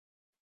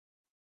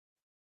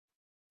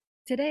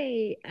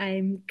Today,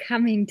 I'm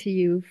coming to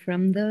you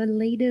from the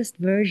latest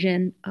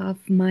version of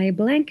my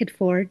blanket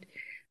fort,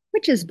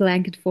 which is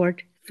Blanket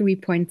Fort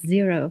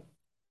 3.0.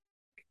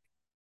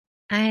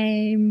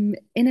 I'm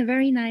in a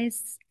very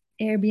nice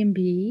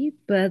Airbnb,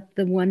 but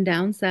the one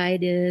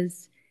downside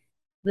is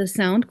the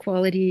sound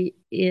quality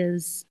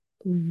is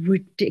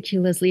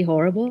ridiculously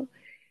horrible.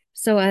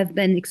 So I've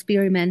been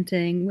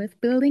experimenting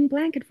with building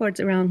blanket forts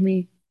around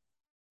me.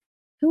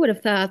 Who would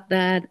have thought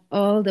that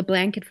all the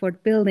blanket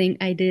fort building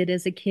I did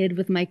as a kid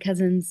with my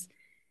cousins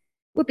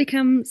would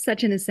become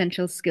such an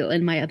essential skill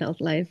in my adult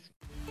life?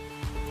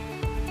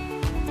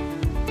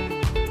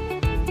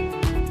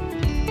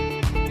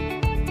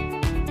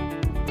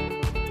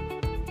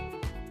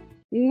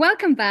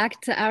 Welcome back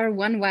to our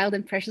One Wild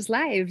and Precious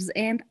Lives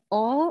and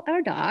all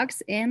our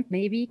dogs, and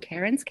maybe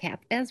Karen's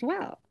cat as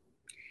well.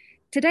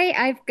 Today,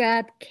 I've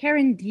got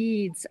Karen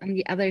Deeds on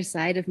the other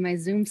side of my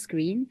Zoom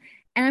screen,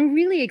 and I'm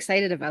really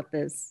excited about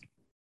this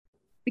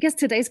because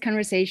today's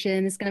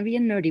conversation is going to be a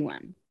nerdy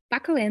one.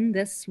 Buckle in,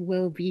 this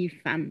will be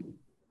fun.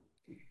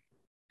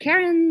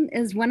 Karen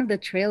is one of the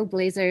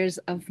trailblazers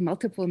of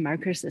multiple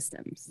marker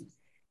systems.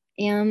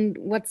 And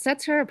what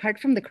sets her apart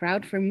from the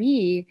crowd for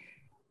me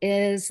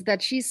is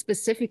that she's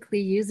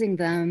specifically using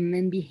them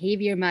in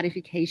behavior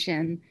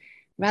modification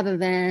rather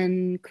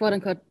than quote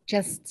unquote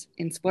just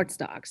in sports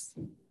dogs.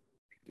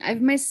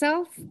 I've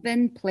myself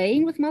been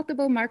playing with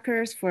multiple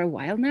markers for a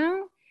while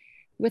now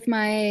with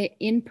my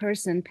in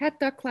person pet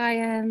dog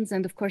clients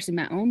and, of course, in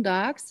my own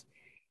dogs.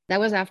 That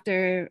was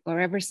after or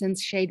ever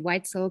since Shade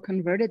White Soul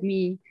converted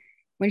me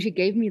when she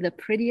gave me the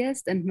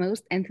prettiest and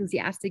most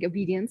enthusiastic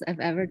obedience I've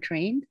ever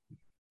trained.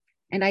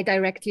 And I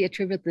directly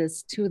attribute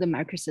this to the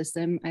marker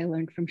system I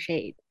learned from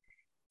Shade.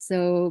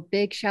 So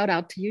big shout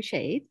out to you,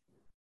 Shade.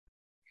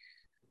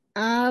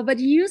 But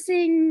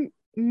using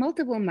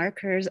multiple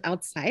markers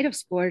outside of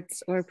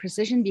sports or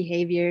precision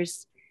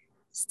behaviors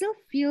still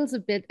feels a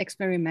bit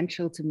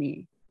experimental to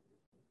me.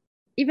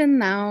 Even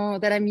now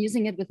that I'm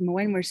using it with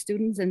more and more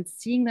students and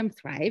seeing them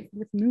thrive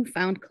with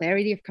newfound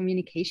clarity of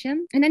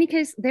communication. In any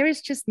case, there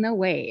is just no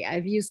way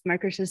I've used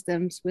marker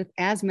systems with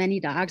as many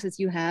dogs as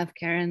you have,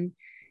 Karen,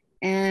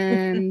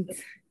 and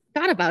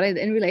thought about it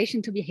in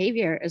relation to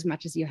behavior as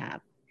much as you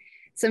have.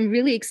 So I'm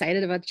really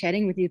excited about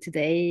chatting with you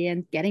today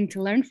and getting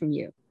to learn from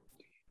you.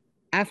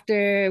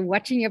 After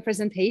watching your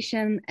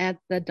presentation at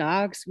the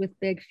Dogs with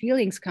Big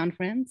Feelings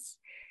conference,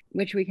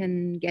 which we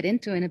can get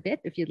into in a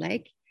bit if you'd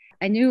like,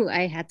 I knew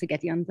I had to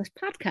get you on this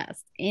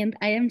podcast. And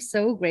I am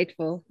so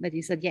grateful that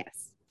you said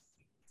yes.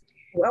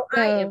 Well,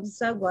 I am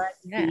So, so glad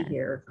to be yeah.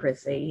 here,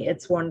 Chrissy.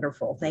 It's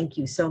wonderful. Thank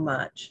you so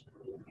much.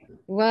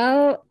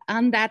 Well,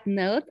 on that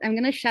note, I'm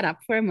going to shut up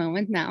for a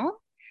moment now.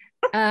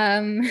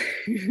 Um,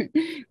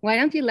 why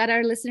don't you let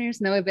our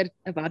listeners know a bit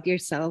about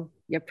yourself,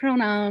 your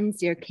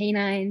pronouns, your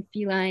canine,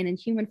 feline, and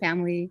human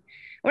family,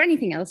 or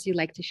anything else you'd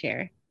like to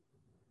share?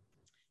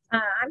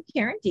 I'm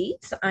Karen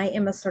Dietz. I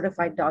am a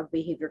certified dog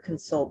behavior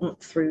consultant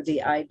through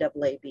the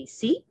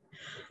IAABC.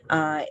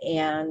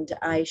 And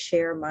I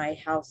share my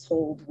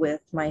household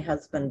with my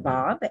husband,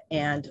 Bob,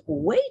 and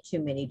way too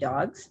many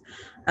dogs.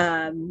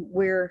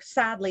 We're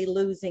sadly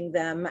losing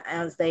them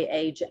as they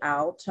age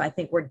out. I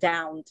think we're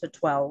down to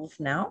 12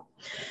 now.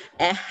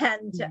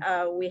 And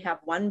we have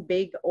one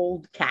big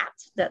old cat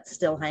that's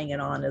still hanging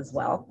on as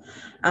well.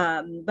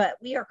 But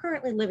we are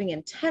currently living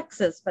in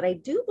Texas, but I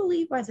do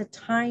believe by the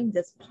time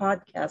this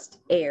podcast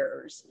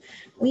airs,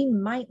 we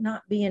might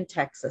not be in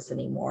Texas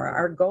anymore.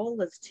 Our goal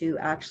is to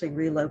actually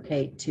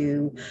relocate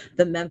to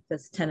the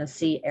Memphis,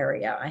 Tennessee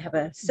area. I have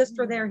a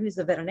sister there who's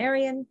a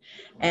veterinarian,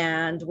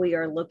 and we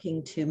are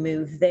looking to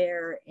move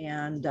there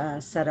and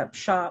set up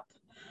shop.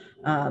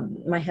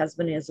 My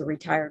husband is a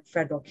retired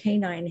federal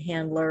canine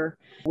handler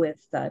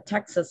with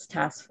Texas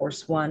Task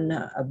Force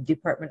One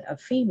Department of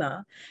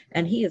FEMA,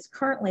 and he is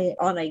currently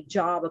on a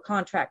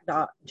contract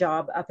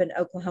job up in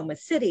Oklahoma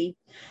City,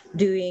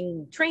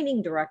 doing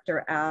training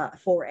director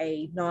for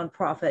a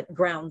nonprofit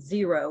Ground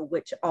Zero,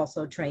 which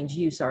also trains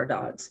USAR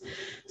dogs.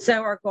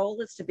 So our goal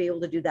is to be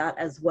able to do that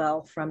as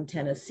well from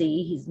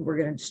Tennessee. We're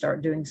going to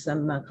start doing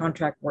some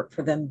contract work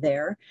for them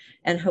there,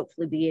 and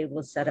hopefully be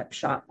able to set up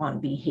shop on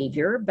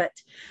behavior. But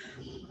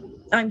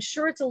I'm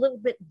sure it's a little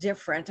bit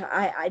different.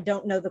 I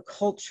don't know the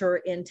culture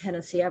in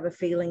Tennessee. I have a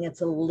feeling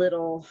it's a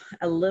little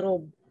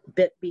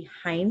bit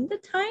behind the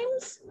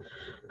times.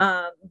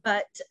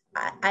 But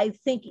I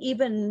think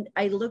even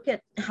I look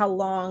at how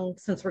long,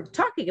 since we're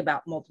talking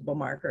about multiple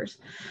markers,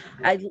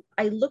 I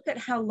look at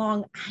how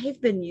long I've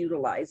been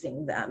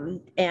utilizing them.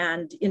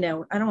 And, I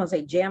don't want to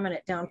say jamming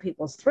it down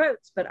people's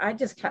throats, but I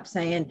just kept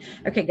saying,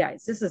 okay,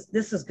 guys, this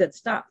is good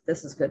stuff.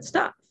 This is good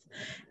stuff.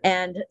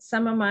 And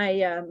some of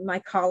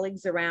my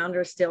colleagues around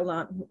are still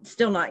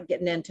not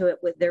getting into it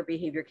with their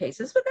behavior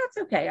cases, but that's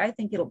okay. I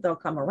think they'll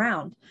come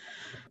around.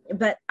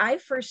 But I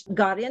first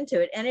got into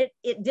it, and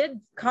it did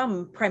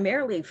come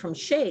primarily from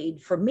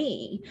Shade for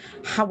me.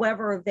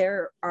 However,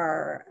 there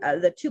are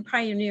the two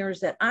pioneers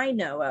that I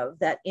know of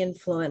that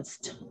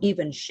influenced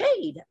even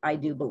Shade, I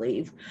do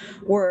believe,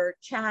 were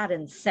Chad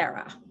and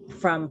Sarah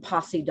from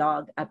Posse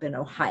Dog up in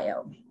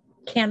Ohio.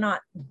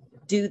 cannot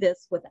do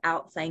this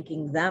without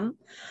thanking them.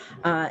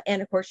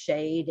 And of course,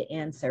 Shade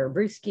and Sarah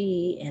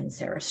Brewski and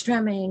Sarah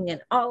Stremming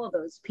and all of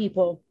those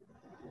people.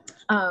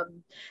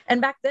 And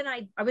back then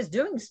I was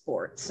doing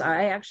sports.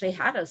 I actually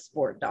had a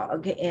sport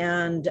dog,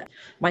 and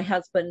my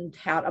husband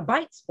had a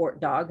bite sport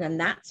dog. And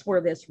that's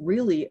where this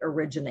really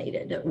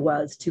originated,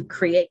 was to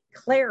create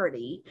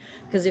clarity.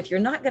 Because if you're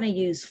not going to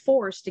use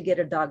force to get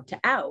a dog to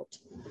out,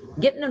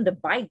 getting them to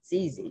bite's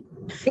easy.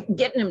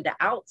 Getting them to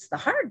out's the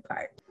hard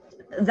part.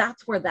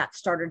 That's where that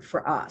started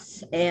for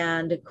us.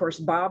 And of course,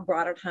 Bob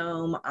brought it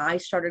home. I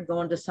started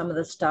going to some of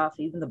the stuff,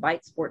 even the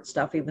bite sport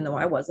stuff, even though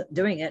I wasn't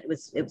doing it.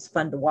 It was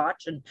fun to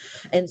watch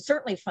and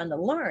certainly fun to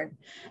learn.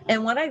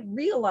 And what I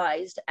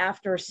realized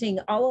after seeing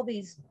all of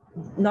these,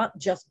 not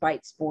just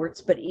bite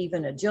sports, but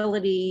even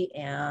agility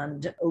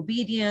and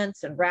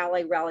obedience and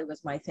rally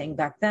was my thing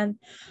back then.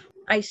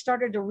 I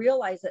started to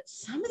realize that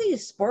some of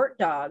these sport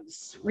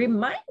dogs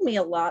remind me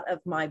a lot of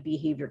my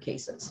behavior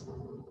cases.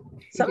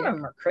 Some of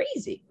them are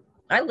crazy.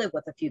 I live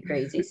with a few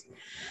crazies.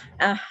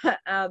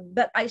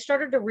 But I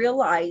started to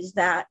realize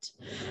that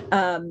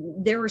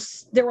there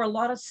were a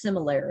lot of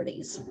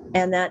similarities,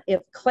 and that if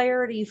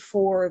clarity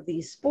for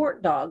the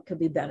sport dog could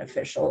be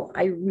beneficial,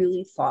 I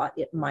really thought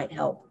it might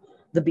help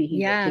the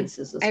behavior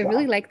cases as well. I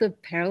really like the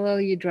parallel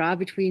you draw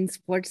between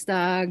sports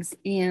dogs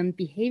and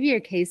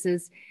behavior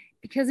cases,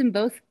 because in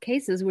both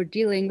cases, we're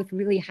dealing with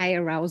really high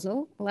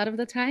arousal a lot of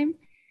the time.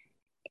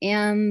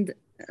 And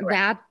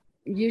that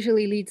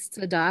usually leads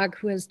to a dog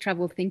who has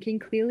trouble thinking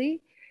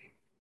clearly.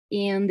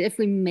 And if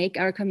we make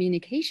our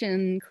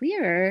communication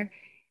clearer,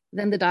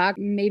 then the dog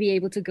may be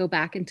able to go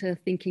back into a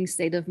thinking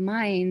state of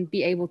mind,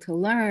 be able to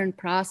learn,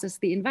 process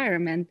the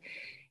environment.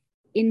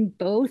 In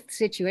both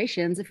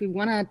situations, if we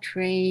want to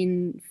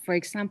train, for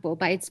example,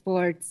 bite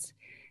sports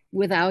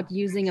without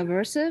using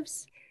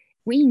aversives,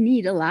 we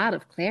need a lot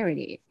of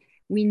clarity.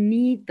 We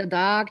need the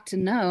dog to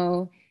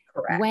know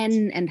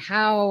when and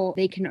how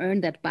they can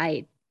earn that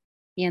bite,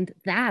 and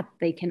that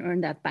they can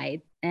earn that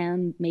bite.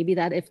 And maybe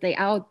that if they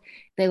out,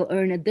 they'll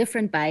earn a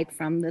different bite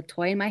from the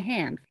toy in my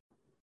hand.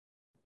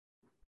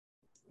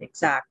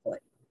 Exactly.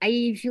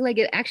 I feel like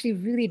it actually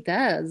really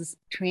does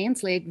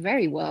translate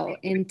very well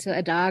into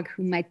a dog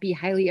who might be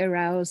highly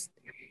aroused,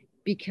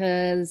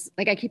 because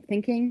like I keep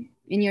thinking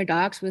in your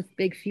Dogs with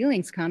Big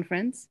Feelings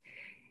conference,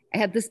 I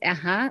had this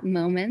aha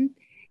moment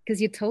because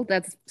you told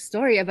that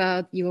story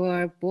about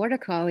your border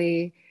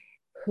collie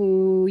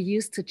who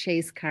used to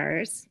chase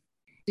cars.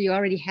 You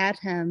already had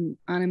him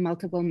on a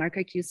multiple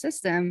marker cue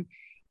system.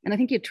 And I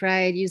think you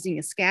tried using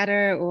a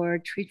scatter or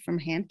treat from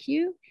hand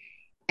cue,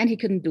 and he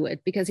couldn't do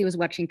it because he was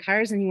watching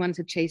cars and he wanted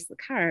to chase the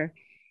car.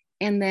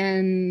 And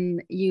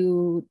then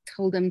you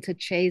told him to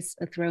chase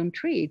a thrown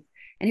treat.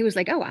 And he was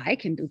like, oh, I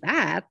can do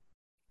that.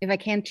 If I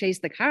can't chase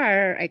the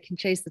car, I can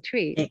chase the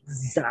treat.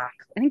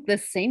 Exactly. I think the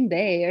same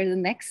day or the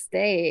next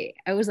day,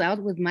 I was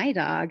out with my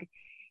dog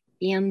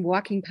and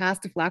walking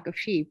past a flock of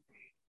sheep,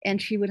 and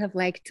she would have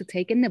liked to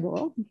take a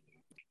nibble.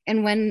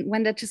 And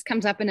when that just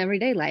comes up in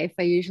everyday life,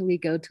 I usually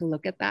go to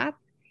look at that.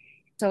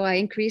 So I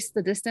increased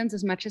the distance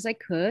as much as I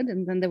could.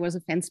 And then there was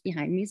a fence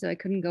behind me, so I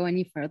couldn't go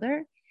any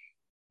further.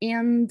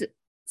 And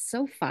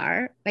so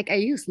far, like I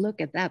use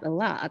look at that a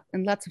lot,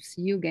 and lots of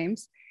CU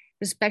games,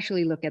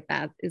 especially look at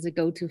that is a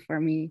go-to for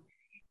me.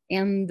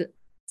 And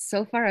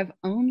so far, I've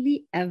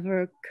only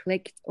ever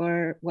clicked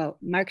or, well,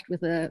 marked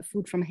with a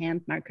food from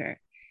hand marker.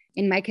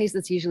 In my case,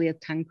 it's usually a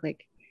tongue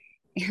click.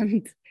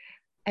 And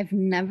I've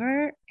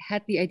never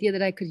had the idea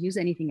that I could use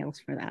anything else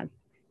for that.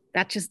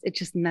 It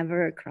just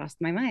never crossed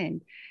my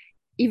mind.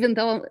 Even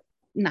though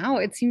now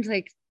it seems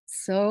like,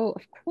 so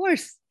of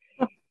course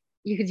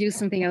you could use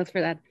something else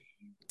for that.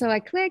 So I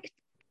clicked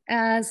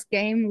as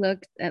Game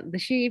looked at the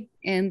sheep,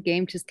 and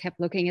Game just kept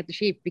looking at the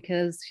sheep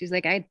because she's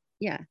like,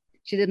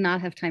 she did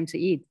not have time to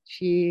eat.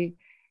 She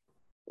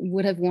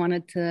would have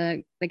wanted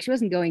to, like, she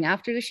wasn't going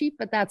after the sheep,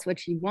 but that's what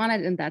she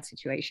wanted in that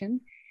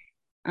situation.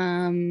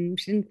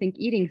 She didn't think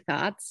eating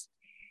thoughts.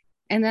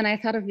 And then I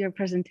thought of your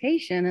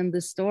presentation and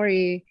the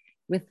story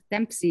with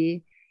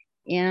Dempsey,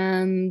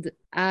 and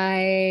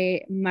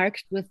I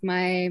marked with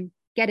my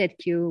get it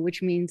cue,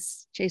 which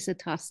means chase a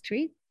toss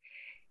treat.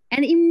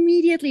 And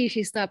immediately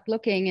she stopped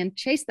looking and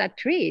chased that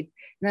treat.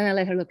 Then I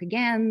let her look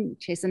again,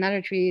 chase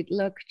another treat,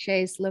 look,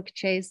 chase, look,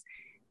 chase.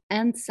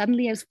 And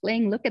suddenly I was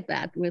playing look at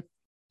that with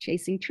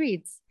chasing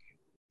treats.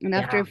 And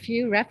after a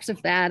few reps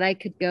of that, I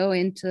could go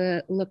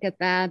into look at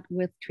that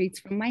with treats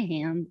from my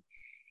hand.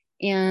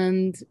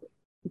 And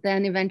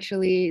then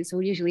eventually, so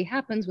what usually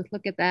happens with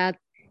look at that,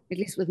 at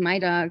least with my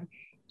dog,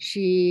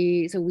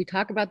 so we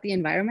talk about the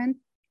environment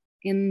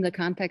in the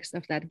context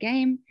of that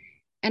game.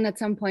 And at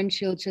some point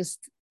she'll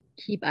just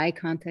keep eye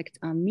contact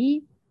on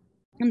me.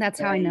 And that's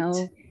how I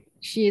know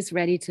she is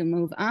ready to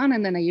move on.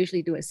 And then I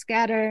usually do a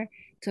scatter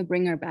to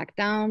bring her back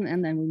down,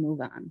 and then we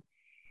move on.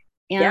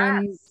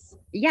 And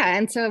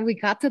and so we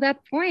got to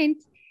that point.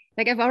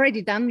 Like I've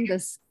already done the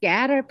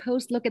scatter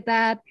post look at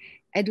that.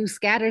 I do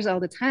scatters all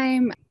the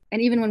time.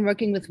 And even when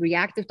working with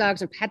reactive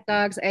dogs or pet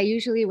dogs,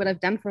 what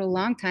I've done for a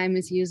long time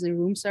is use a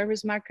room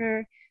service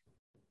marker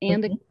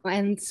and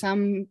Mhm.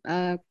 some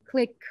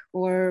click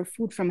or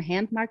food from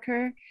hand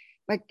marker.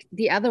 Like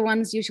the other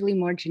one's usually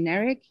more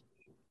generic.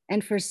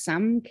 And for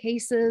some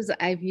cases,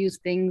 I've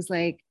used things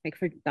like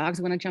for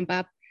dogs want to jump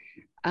up,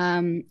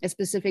 a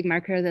specific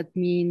marker that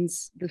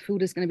means the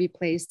food is going to be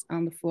placed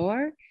on the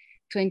floor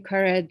to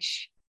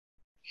encourage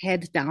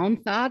head down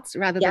thoughts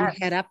rather than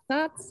head Yes. up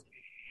thoughts.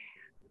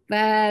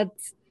 But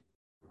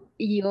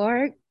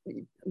you're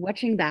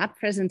watching that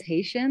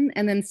presentation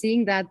and then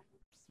seeing that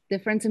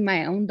difference in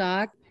my own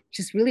dog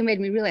just really made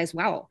me realize,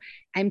 wow,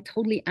 I'm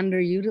totally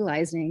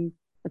underutilizing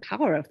the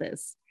power of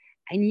this.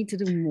 I need to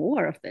do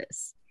more of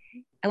this.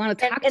 I want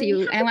to talk to And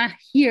you. I want to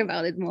hear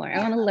about it more. I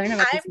want to learn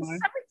about I'm this more.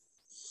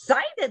 so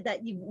excited that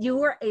you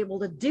were able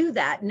to do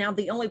that. Now,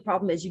 the only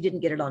problem is you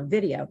didn't get it on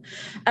video.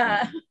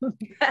 Yeah.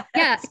 But,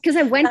 Yeah, because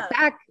I went uh,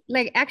 back,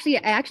 like I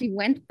actually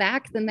went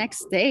back the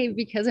next day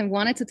because I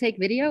wanted to take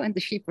video and the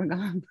sheep were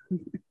gone.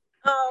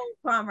 oh,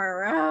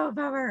 bummer. Oh,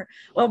 bummer.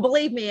 Well,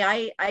 believe me,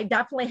 I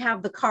definitely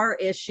have the car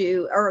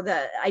issue, or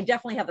I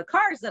definitely have the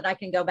cars that I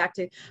can go back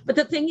to. But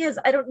the thing is,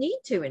 I don't need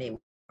to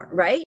anymore,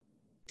 right?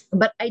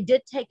 But I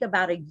did take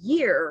about a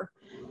year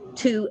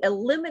to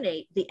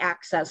eliminate the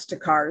access to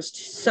cars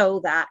so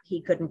that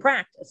he couldn't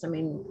practice. I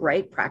mean,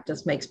 right?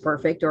 Practice makes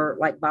perfect, or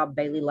like Bob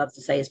Bailey loves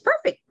to say, is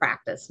perfect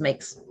practice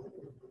makes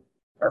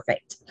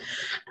perfect.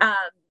 Um,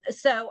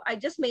 so I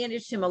just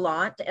managed him a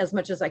lot as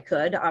much as I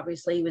could.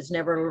 Obviously, he was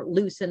never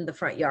loose in the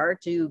front yard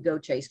to go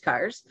chase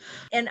cars.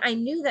 And I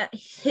knew that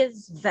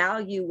his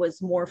value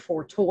was more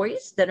for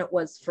toys than it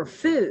was for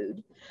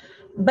food.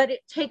 But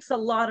it takes a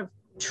lot of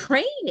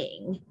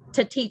training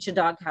to teach a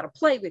dog how to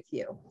play with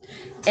you.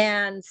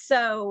 And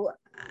so,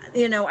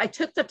 I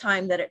took the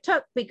time that it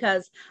took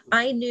because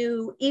I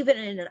knew even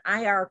in an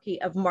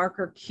hierarchy of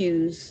marker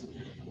cues,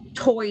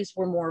 toys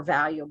were more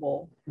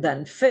valuable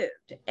than food.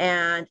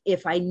 And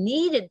if I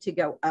needed to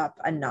go up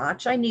a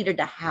notch, I needed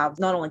to have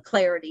not only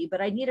clarity,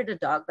 but I needed a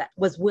dog that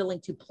was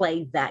willing to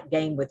play that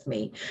game with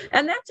me.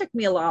 And that took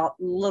me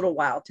little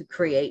while to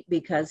create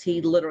because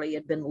he literally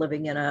had been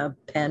living in a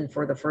pen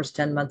for the first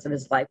 10 months of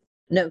his life.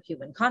 No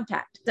human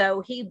contact.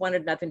 So he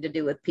wanted nothing to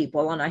do with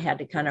people. And I had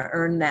to kind of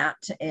earn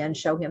that and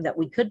show him that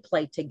we could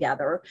play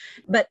together.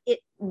 But it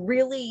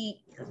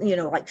really,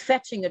 like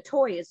fetching a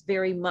toy is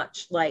very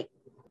much like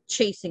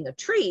chasing a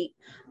treat.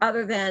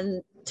 Other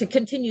than to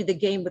continue the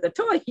game with a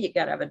toy, you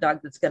got to have a dog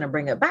that's going to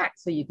bring it back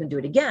so you can do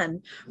it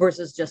again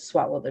versus just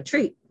swallow the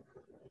treat.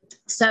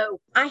 So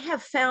I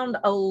have found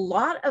a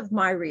lot of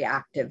my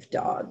reactive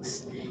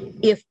dogs,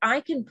 if I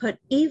can put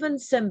even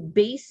some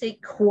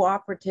basic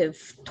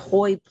cooperative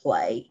toy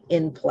play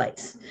in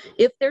place,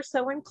 if they're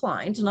so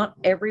inclined. Not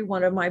every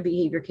one of my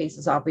behavior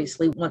cases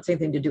obviously wants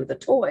anything to do with a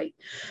toy,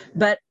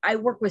 but I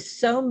work with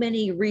so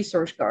many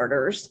resource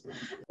guarders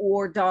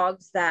or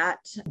dogs that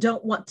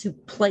don't want to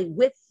play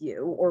with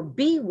you or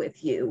be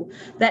with you,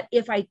 that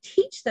if I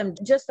teach them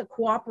just the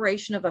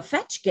cooperation of a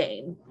fetch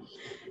game,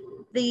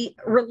 the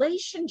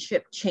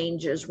relationship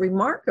changes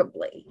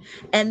remarkably.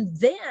 And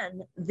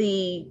then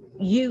the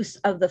use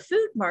of the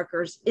food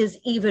markers is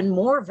even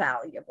more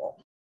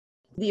valuable.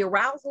 The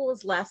arousal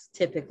is less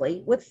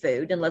typically with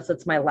food, unless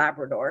it's my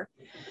Labrador.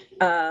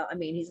 I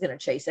mean, he's going to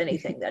chase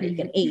anything that he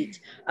can eat.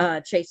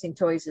 Chasing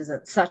toys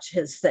isn't such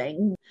his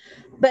thing.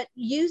 But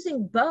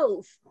using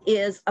both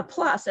is a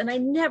plus. And I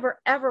never,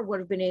 ever would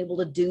have been able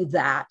to do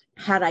that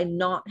had I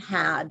not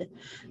had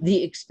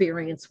the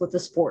experience with the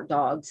sport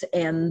dogs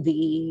and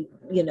the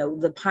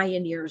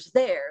pioneers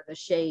there, the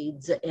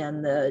Shades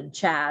and the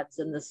Chads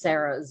and the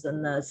Sarahs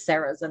and the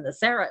Sarahs and the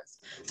Sarahs.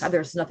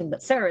 There's nothing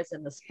but Sarahs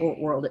in the sport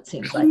world, it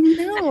seems I like.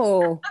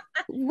 know.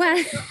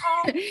 What?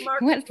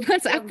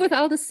 What's up Brilliant. with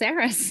all the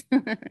Sarahs?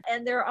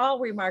 And they're all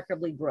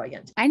remarkably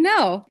brilliant. I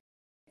know.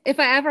 If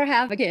I ever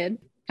have a kid,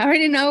 I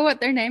already know what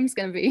their name's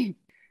going to be.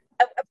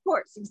 Of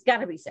course, it's got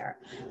to be Sarah.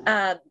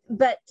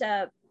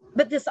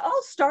 But this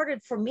all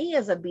started for me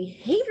as a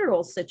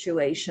behavioral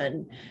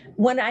situation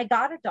when I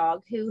got a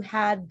dog who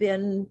had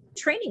been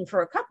training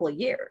for a couple of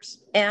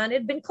years and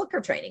it'd been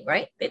clicker training,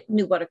 right? It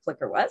knew what a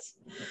clicker was.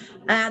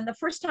 And the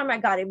first time I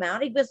got him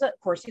out, he was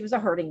a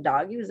herding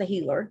dog. He was a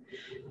healer.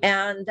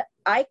 And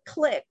I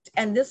clicked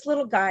and this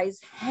little guy's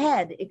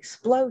head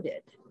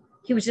exploded.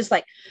 He was just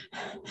like,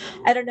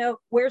 I don't know,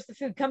 where's the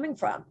food coming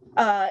from?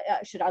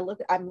 Should I look?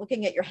 I'm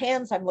looking at your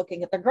hands. I'm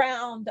looking at the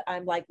ground.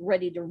 I'm like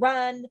ready to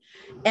run.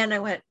 And I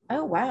went,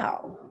 oh,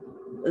 wow,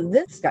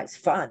 this guy's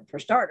fun for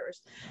starters.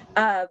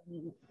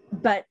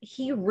 But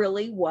he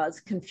really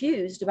was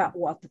confused about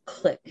what the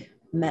click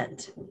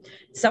meant.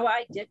 So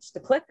I ditched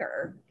the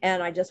clicker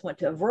and I just went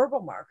to a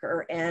verbal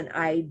marker and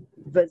I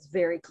was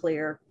very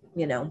clear,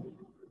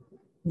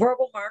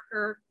 verbal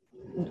marker.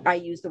 I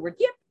use the word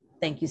yip.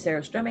 Thank you,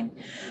 Sarah Strumming.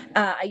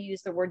 I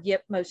use the word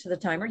yip most of the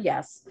time, or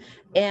yes.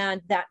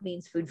 And that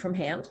means food from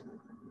hand.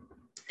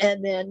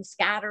 And then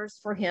scatters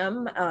for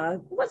him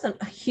wasn't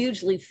a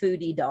hugely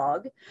foodie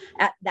dog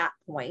at that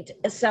point.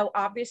 So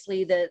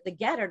obviously the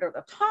get it or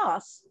the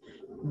toss,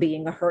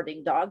 being a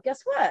herding dog,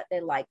 guess what?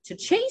 They like to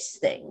chase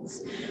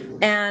things.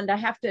 And I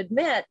have to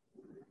admit,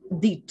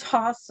 the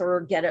toss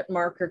or get it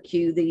marker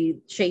cue, the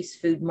chase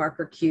food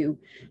marker cue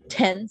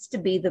tends to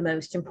be the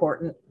most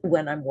important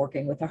when I'm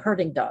working with a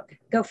herding dog.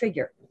 Go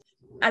figure.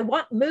 I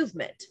want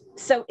movement.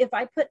 So if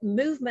I put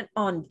movement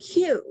on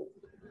cue,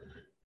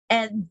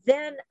 and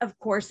then of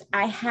course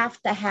I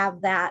have to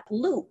have that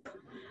loop.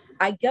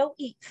 I go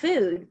eat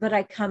food, but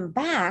I come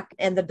back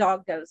and the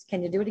dog goes,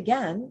 "Can you do it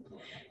again?"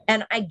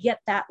 And I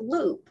get that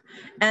loop.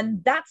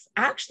 And that's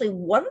actually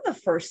one of the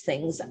first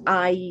things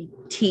I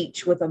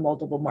teach with a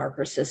multiple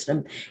marker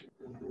system.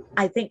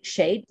 I think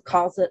Shade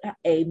calls it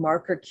a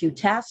marker cue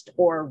test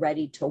or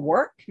ready to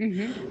work.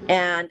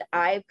 And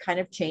I've kind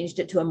of changed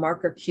it to a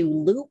marker cue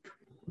loop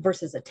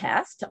versus a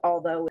test,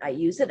 although I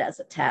use it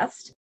as a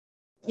test.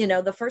 You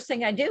know, the first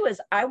thing I do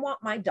is I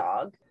want my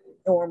dog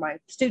or my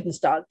student's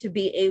dog to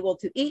be able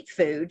to eat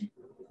food.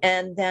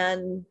 And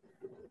then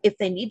if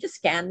they need to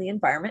scan the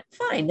environment,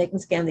 fine, they can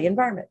scan the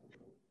environment.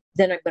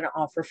 Then I'm going to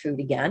offer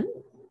food again,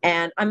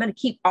 and I'm going to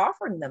keep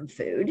offering them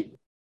food.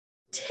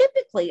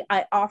 Typically,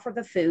 I offer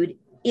the food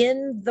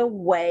in the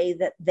way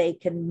that they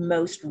can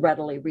most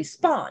readily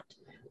respond.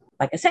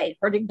 Like I say,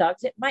 herding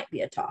dogs, it might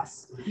be a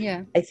toss.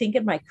 Yeah. I think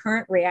in my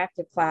current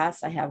reactive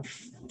class, I have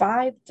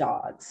 5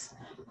 dogs,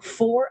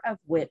 4 of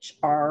which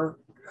are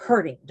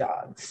herding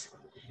dogs.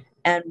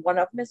 And one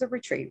of them is a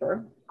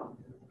retriever.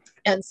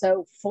 And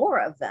so 4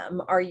 of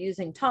them are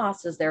using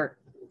toss as their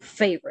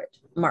favorite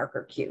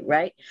marker cue,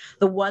 right?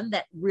 The one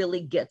that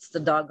really gets the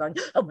dog going,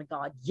 "Oh my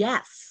God,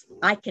 yes,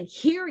 I can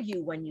hear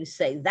you when you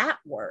say that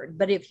word.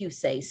 But if you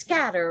say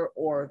scatter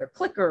or the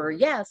clicker or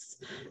yes,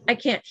 I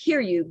can't hear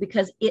you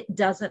because it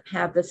doesn't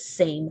have the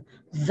same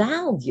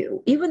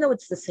value, even though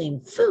it's the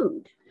same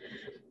food."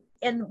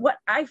 And what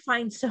I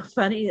find so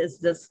funny is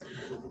this.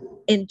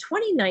 In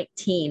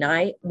 2019,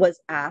 I was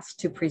asked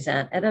to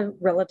present at a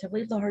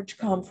relatively large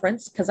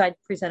conference because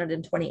I'd presented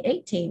in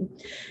 2018,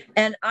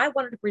 and I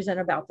wanted to present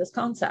about this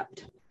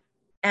concept.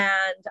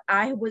 And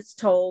I was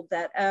told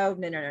that, "Oh,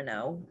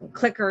 no.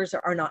 Clickers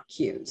are not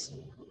cues.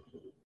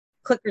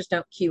 Clickers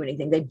don't cue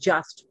anything. They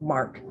just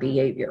mark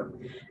behavior."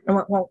 I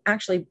went, "Well,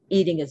 actually,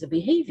 eating is a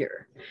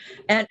behavior."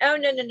 And, "Oh,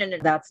 no.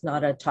 That's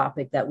not a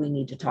topic that we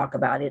need to talk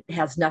about. It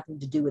has nothing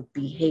to do with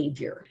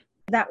behavior."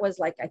 That was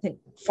like, I think,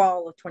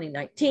 fall of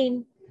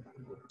 2019.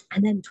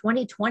 And then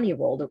 2020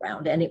 rolled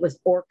around and it was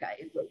Orca.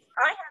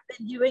 I have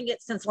been doing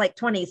it since like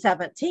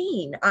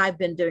 2017. I've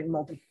been doing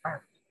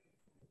multi-art.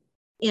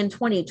 In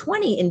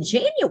 2020, in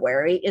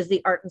January, is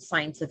the Art and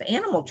Science of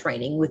Animal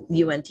Training with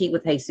UNT,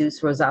 with Jesus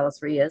Rosales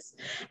Rios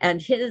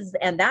and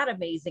that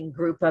amazing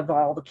group of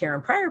all the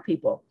Karen Pryor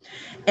people.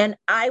 And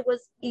I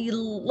was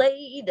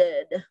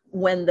elated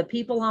when the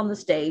people on the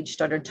stage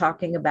started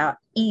talking about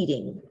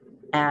eating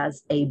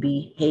as a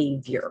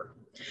behavior.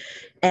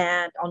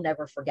 And I'll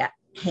never forget,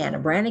 Hannah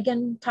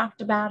Brannigan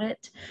talked about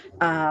it.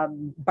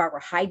 Barbara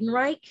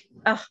Heidenreich,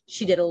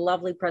 she did a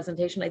lovely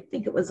presentation. I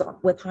think it was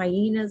with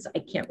hyenas. I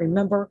can't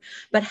remember,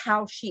 but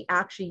how she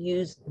actually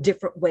used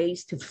different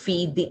ways to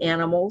feed the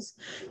animals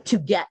to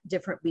get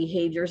different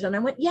behaviors. And I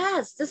went,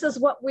 yes, this is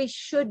what we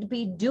should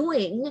be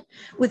doing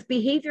with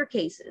behavior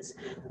cases.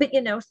 But,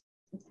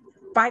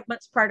 5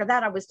 months prior to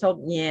that, I was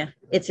told, yeah,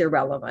 it's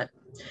irrelevant.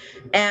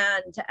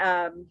 And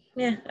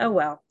oh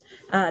well,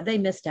 they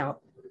missed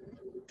out.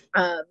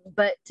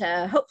 But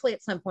hopefully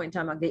at some point in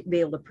time, I'll be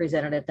able to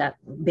present it at that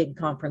big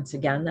conference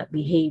again, that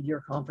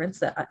behavior conference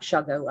that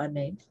shall go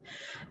unnamed.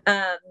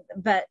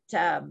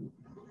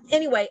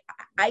 Anyway,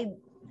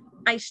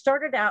 I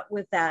started out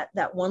with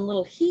that one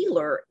little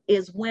healer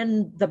is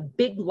when the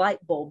big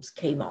light bulbs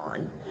came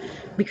on,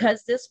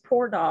 because this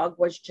poor dog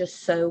was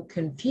just so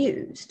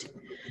confused.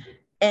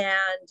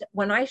 And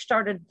when I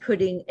started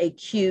putting a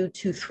cue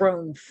to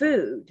thrown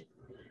food,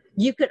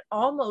 you could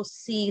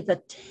almost see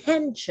the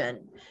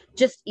tension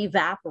just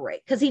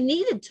evaporate because he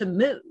needed to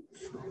move.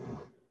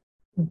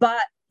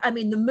 But I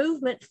mean, the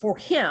movement for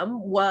him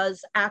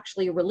was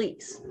actually a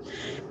release.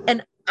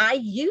 And I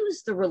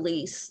use the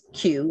release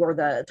cue or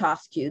the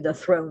toss cue, the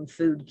thrown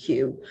food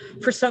cue,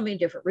 for so many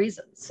different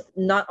reasons.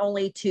 Not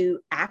only to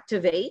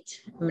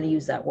activate, I'm going to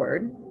use that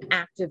word,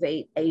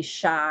 activate a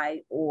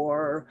shy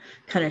or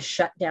kind of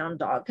shut down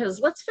dog. Because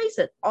let's face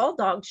it, all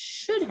dogs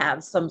should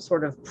have some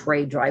sort of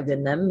prey drive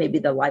in them. Maybe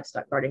the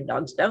livestock guarding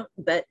dogs don't,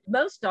 but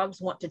most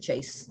dogs want to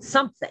chase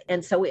something.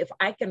 And so if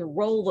I can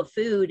roll the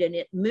food and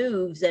it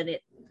moves and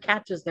it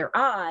catches their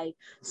eye,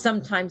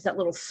 sometimes that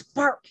little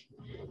spark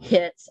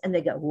hits and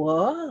they go,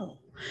 whoa.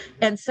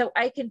 And so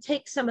I can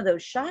take some of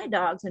those shy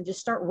dogs and just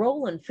start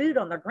rolling food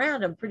on the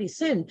ground, and pretty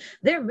soon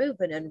they're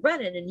moving and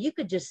running, and you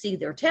could just see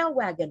their tail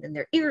wagging and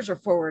their ears are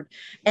forward,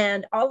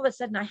 and all of a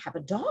sudden I have a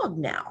dog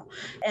now.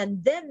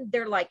 And then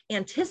they're like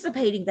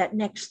anticipating that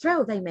next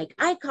throw. They make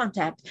eye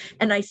contact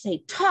and I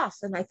say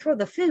toss and I throw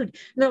the food,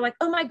 and they're like,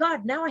 oh my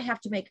God, now I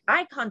have to make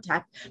eye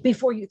contact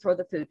before you throw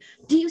the food.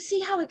 Do you see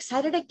how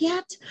excited I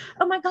get?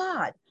 Oh my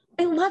God,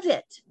 I love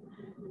it.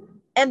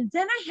 And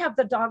then I have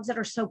the dogs that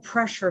are so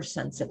pressure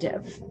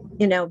sensitive.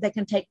 They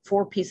can take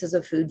 4 pieces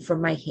of food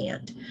from my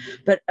hand,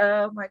 but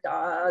oh my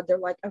God, they're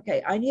like,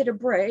 okay, I need a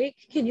break.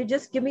 Can you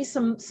just give me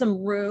some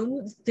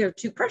room? They're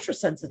too pressure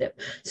sensitive.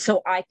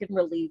 So I can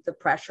relieve the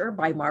pressure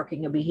by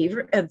marking a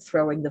behavior and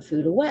throwing the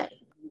food away.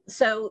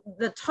 So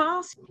the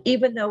toss,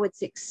 even though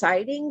it's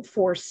exciting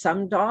for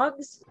some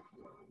dogs,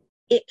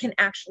 it can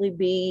actually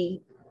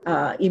be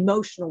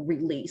emotional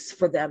release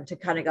for them to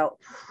kind of go,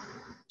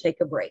 take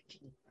a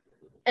break.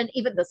 And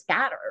even the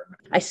scatter.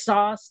 I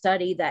saw a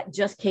study that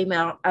just came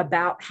out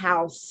about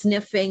how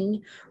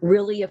sniffing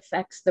really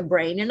affects the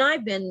brain. And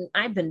I've been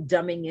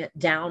dumbing it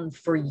down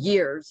for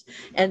years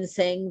and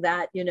saying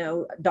that,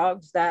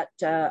 dogs that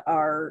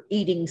are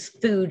eating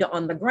food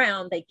on the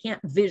ground, they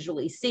can't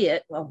visually see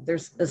it. Well,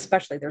 there's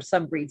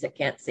some breeds that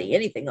can't see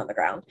anything on the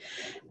ground.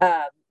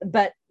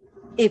 But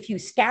if you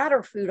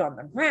scatter food on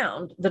the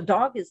ground, the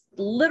dog is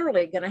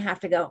literally going to have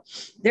to go,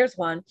 there's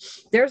one,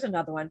 there's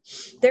another one,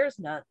 there's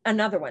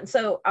another one.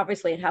 So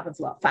obviously it happens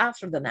a lot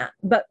faster than that.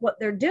 But what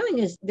they're doing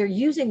is they're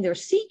using their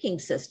seeking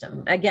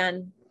system.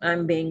 Again,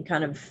 I'm being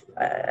kind of,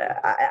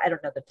 I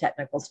don't know the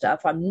technical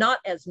stuff. I'm not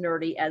as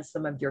nerdy as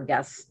some of your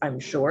guests, I'm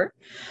sure.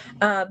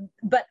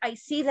 But I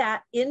see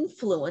that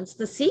influence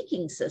the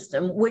seeking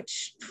system,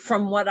 which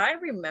from what I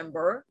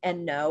remember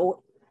and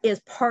know is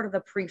part of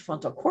the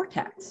prefrontal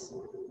cortex.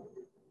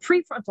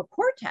 Prefrontal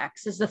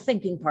cortex is the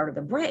thinking part of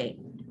the brain.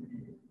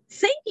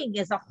 Thinking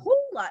is a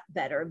whole lot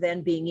better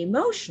than being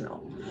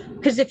emotional,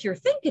 because if you're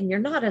thinking, you're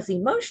not as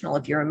emotional.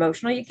 If you're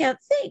emotional, you can't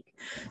think.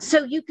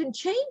 So you can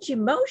change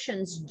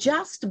emotions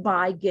just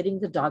by getting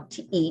the dog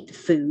to eat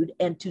food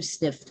and to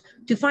sniff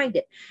to find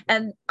it.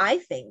 And I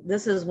think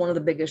this is one of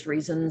the biggest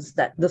reasons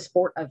that the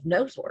sport of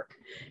nose work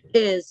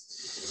is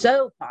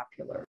so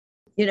popular.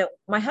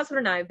 My husband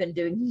and I have been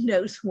doing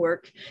nose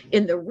work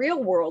in the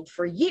real world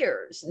for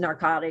years.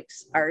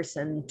 Narcotics,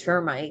 arson,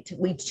 termite.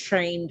 We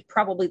trained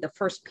probably the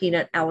first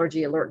peanut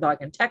allergy alert dog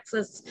in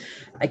Texas.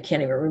 I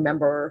can't even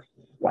remember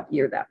what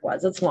year that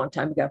was. It's a long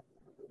time ago.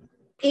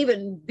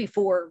 Even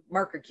before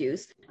marker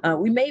cues,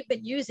 we may have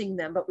been using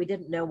them, but we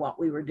didn't know what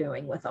we were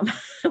doing with them.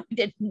 We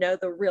didn't know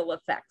the real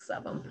effects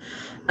of them.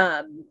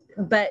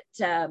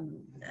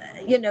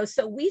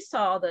 So we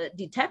saw the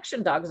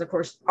detection dogs, of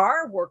course,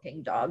 are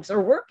working dogs,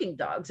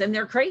 and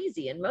they're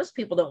crazy. And most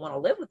people don't want to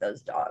live with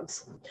those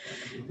dogs.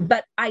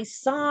 But I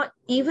saw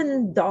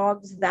even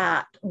dogs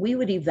that we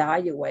would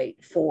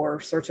evaluate for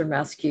search and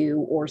rescue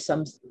or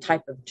some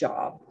type of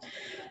job.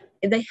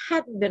 They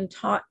hadn't been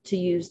taught to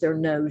use their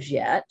nose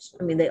yet.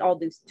 I mean, they all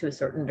do to a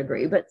certain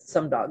degree, but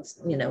some dogs,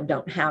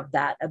 don't have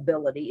that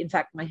ability. In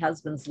fact, my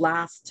husband's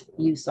last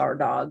USAR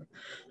dog,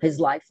 his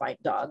life fight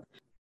dog,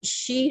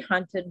 she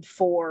hunted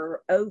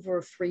for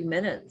over 3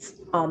 minutes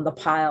on the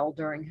pile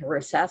during her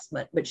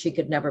assessment, but she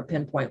could never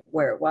pinpoint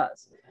where it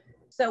was.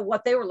 So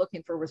what they were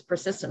looking for was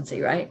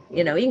persistency, right?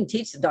 You can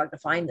teach the dog to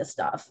find the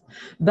stuff,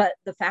 but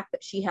the fact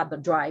that she had the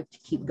drive to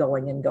keep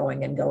going and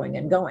going and going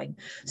and going.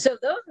 So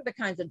those are the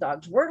kinds of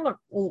dogs we're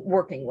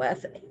working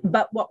with.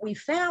 But what we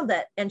found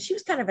and she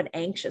was kind of an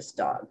anxious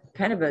dog,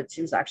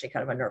 she was actually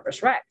kind of a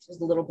nervous wreck. She was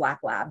a little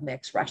black lab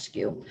mix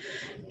rescue,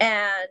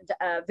 and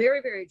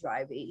very, very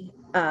drivey,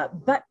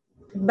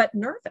 but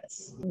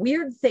nervous.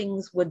 Weird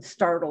things would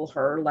startle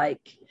her,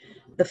 like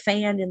the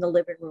fan in the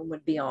living room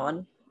would be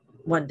on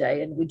one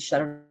day and we'd shut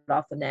it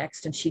off the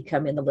next, and she'd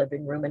come in the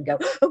living room and go,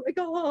 oh my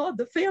God,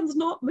 the fan's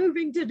not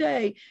moving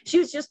today. She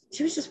was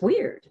just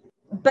weird.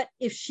 But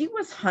if she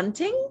was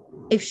hunting,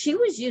 if she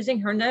was using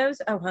her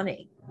nose, oh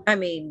honey, I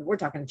mean, we're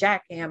talking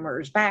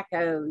jackhammers,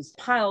 backhoes,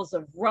 piles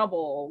of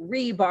rubble,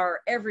 rebar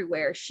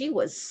everywhere. She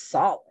was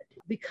solid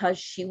because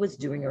she was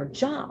doing her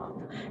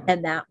job,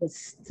 and that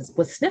was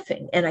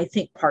sniffing. And I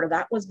think part of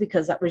that was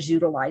because that was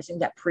utilizing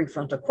that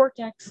prefrontal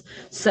cortex.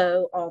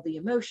 So all the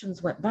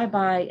emotions went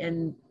bye-bye.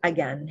 And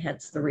again,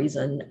 hence the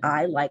reason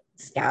I like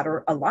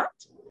scatter a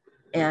lot.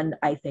 And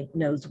I think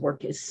nose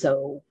work is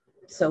so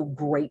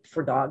great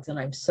for dogs. And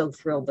I'm so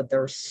thrilled that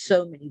there are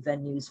so many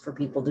venues for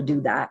people to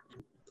do that.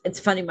 It's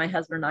funny, my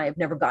husband and I have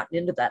never gotten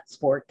into that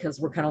sport because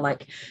we're kind of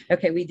like,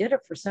 okay, we did it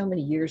for so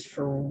many years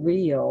for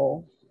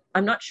real.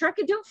 I'm not sure I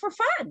could do it for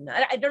fun.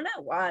 I don't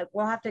know.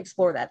 We'll have to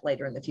explore that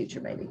later in the future,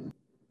 maybe.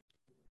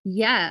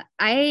 Yeah,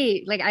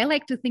 I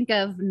like to think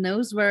of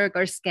nose work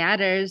or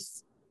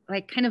scatters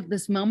like kind of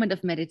this moment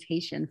of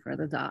meditation for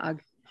the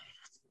dog.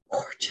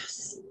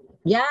 Gorgeous.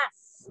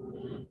 Yes,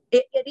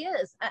 it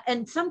is.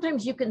 And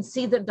sometimes you can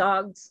see the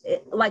dogs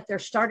like they're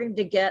starting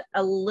to get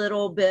a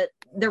little bit,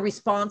 their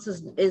response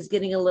is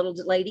getting a little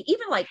delayed.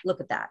 Even like,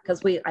 look at that,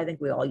 because I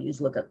think we all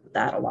look at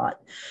that a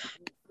lot.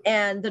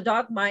 And the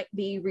dog might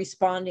be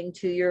responding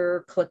to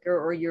your clicker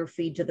or your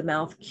feed to the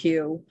mouth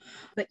cue,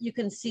 but you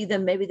can see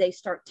them, maybe they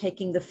start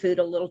taking the food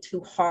a little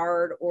too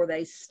hard, or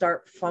they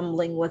start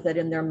fumbling with it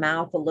in their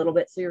mouth a little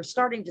bit. So you're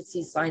starting to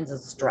see signs of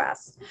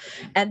stress.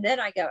 And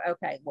then I go,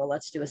 okay, well,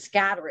 let's do a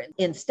scatter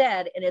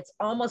instead. And it's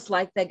almost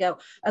like they go,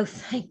 oh,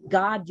 thank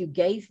God you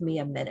gave me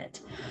a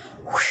minute.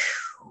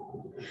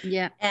 Whew.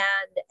 Yeah.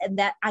 And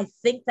that, I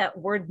think that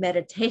word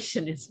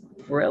meditation is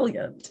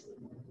brilliant.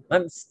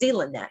 I'm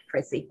stealing that,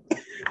 Chrissy.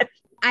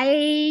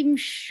 I'm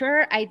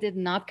sure I did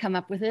not come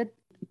up with it,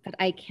 but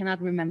I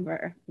cannot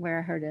remember where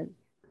I heard it.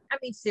 I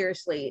mean,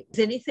 seriously, is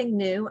anything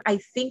new? I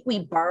think we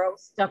borrow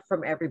stuff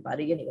from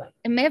everybody anyway.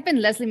 It may have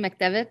been Leslie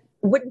McDevitt.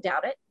 Wouldn't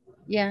doubt it.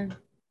 Yeah.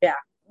 Yeah.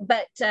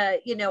 But,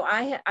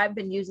 I've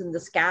been using the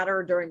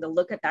scatter during the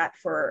look at that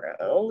for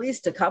at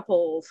least a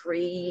couple,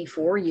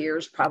 3-4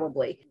 years,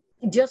 probably.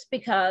 Just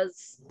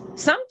because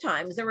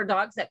sometimes there were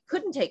dogs that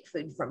couldn't take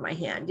food from my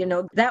hand.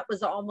 That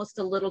was almost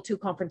a little too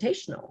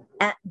confrontational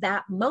at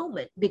that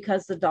moment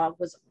because the dog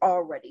was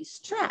already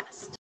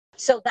stressed.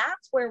 So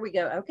that's where we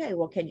go, okay,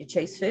 well, can you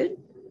chase food?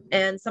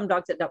 And some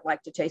dogs that don't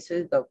like to chase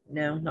food go,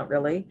 no, not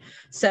really.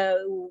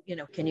 So,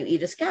 can you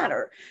eat a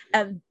scatter?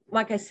 And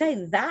like I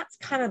say, that's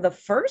kind of the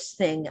first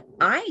thing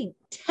I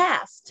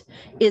test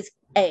is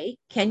A,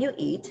 can you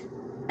eat?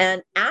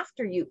 And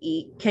after you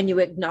eat, can you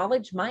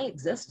acknowledge my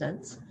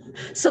existence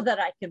so that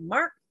I can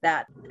mark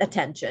that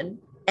attention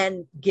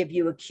and give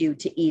you a cue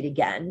to eat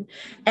again?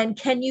 And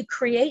can you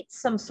create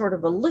some sort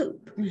of a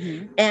loop?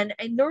 Mm-hmm. And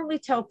I normally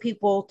tell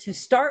people to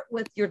start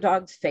with your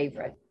dog's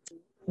favorite.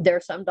 There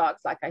are some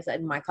dogs, like I said,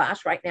 in my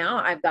class right now,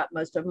 I've got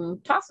most of them,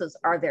 tosses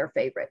are their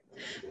favorite.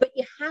 But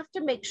you have to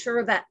make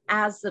sure that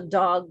as the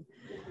dog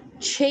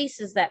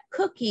chases that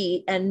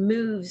cookie and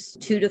moves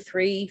 2 to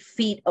 3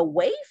 feet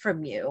away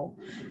from you,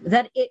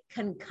 that it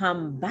can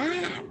come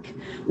back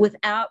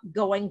without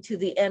going to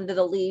the end of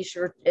the leash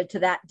or to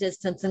that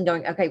distance and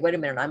going, okay, wait a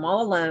minute, I'm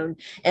all alone.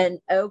 And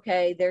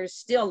okay, there's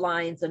still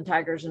lions and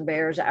tigers and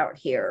bears out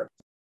here.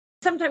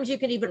 Sometimes you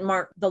can even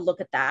mark the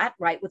look at that,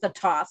 right, with a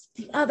toss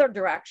the other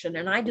direction.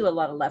 And I do a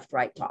lot of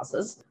left-right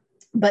tosses.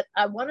 But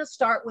I want to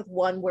start with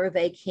one where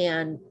they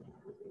can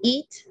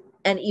eat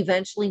and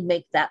eventually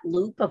make that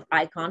loop of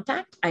eye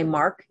contact. I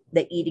mark,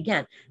 they eat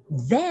again.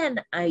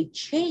 Then I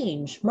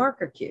change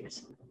marker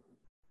cues.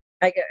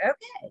 I go,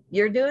 okay,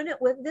 you're doing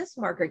it with this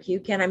marker cue.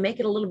 Can I make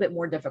it a little bit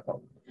more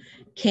difficult?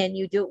 Can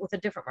you do it with a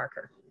different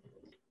marker?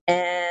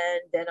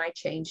 And then I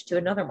change to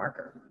another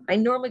marker. I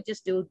normally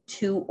just do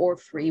 2 or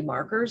 3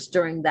 markers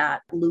during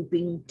that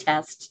looping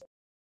test.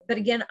 But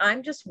again,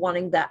 I'm just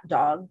wanting that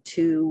dog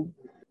to,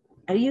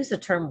 I use the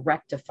term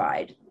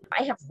rectified.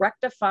 I have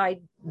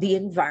rectified the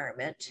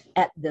environment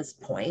at this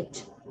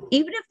point,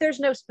 even if there's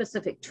no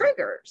specific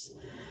triggers.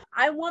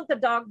 I want the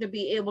dog to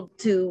be able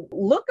to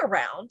look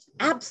around.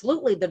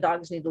 Absolutely, the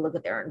dogs need to look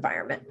at their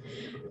environment.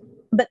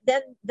 But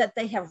then that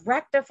they have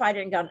rectified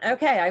it and gone,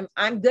 okay,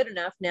 I'm good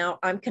enough now.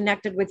 I'm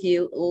connected with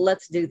you.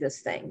 Let's do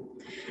this thing.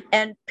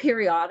 And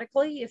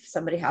periodically, if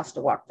somebody has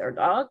to walk their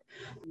dog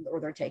or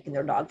they're taking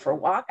their dog for a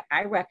walk,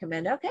 I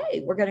recommend,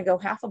 okay, we're going to go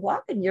half a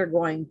block and you're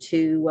going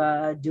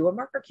to do a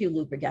marker cue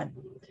loop again.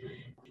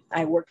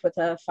 I worked with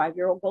a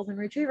 5-year-old golden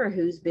retriever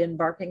who's been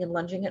barking and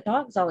lunging at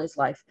dogs all his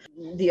life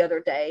the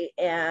other day.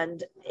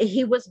 And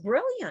he was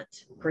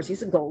brilliant. Of course,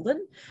 he's a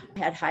golden,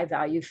 had high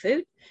value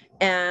food.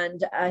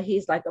 And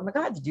he's like, oh my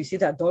God, did you see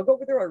that dog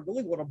over there? I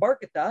really want to bark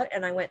at that.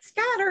 And I went,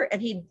 scatter.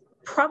 And he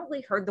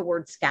probably heard the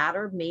word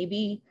scatter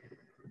maybe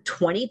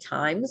 20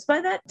 times by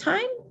that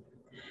time.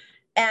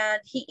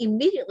 And he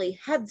immediately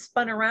head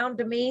spun around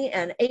to me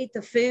and ate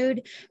the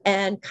food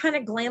and kind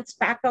of glanced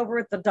back over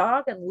at the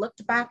dog and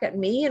looked back at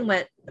me and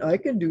went, I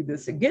can do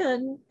this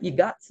again. You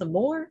got some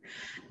more?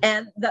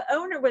 And the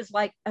owner was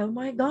like, oh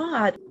my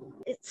God,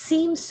 it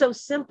seems so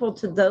simple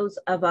to those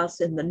of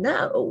us in the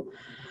know.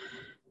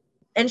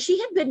 And she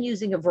had been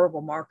using a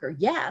verbal marker,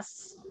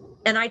 yes.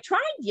 And I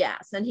tried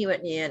yes. And he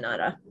went, yeah,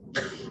 nada.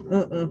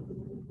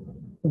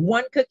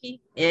 One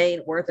cookie, it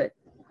ain't worth it.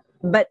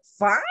 But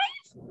 5?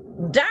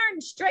 Darn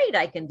straight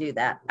I can do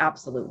that.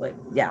 Absolutely.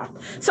 Yeah.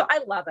 So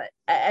I love it,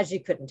 as you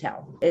couldn't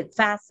tell. It's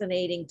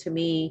fascinating to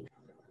me.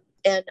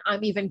 And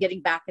I'm even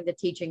getting back into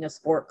teaching a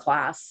sport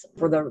class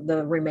for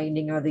the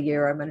remaining of the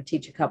year. I'm going to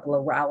teach a couple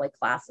of rally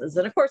classes.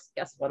 And of course,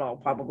 guess what I'll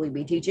probably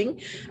be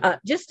teaching?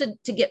 Just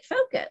to get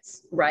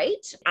focus,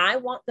 right? I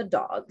want the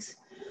dogs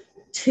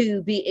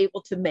to be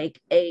able to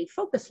make a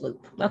focus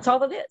loop. That's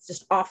all it is.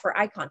 Just offer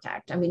eye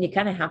contact. I mean, you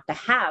kind of have to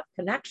have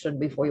connection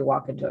before you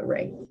walk into a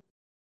ring.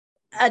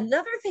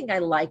 Another thing I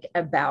like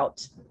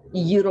about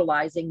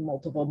utilizing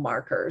multiple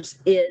markers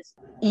is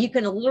you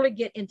can literally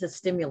get into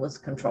stimulus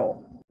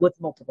control with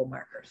multiple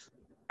markers.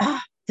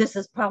 This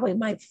is probably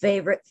my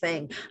favorite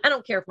thing. I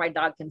don't care if my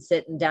dog can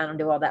sit and down and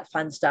do all that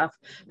fun stuff,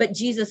 but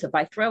Jesus, if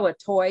I throw a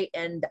toy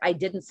and I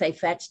didn't say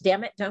fetch,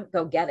 damn it, don't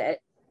go get it.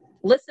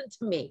 Listen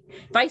to me.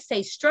 If I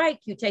say strike,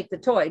 you take the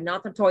toy,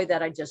 not the toy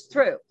that I just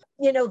threw.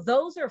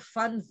 Those are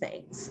fun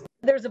things.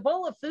 There's a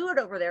bowl of food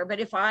over there, but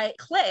if I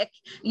click,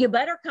 you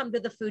better come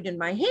to the food in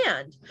my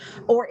hand.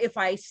 Or if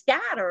I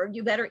scatter,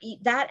 you better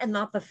eat that and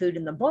not the food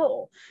in the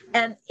bowl.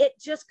 And it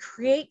just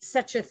creates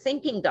such a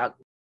thinking dog.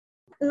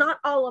 Not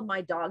all of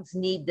my dogs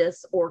need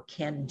this or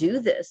can do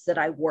this that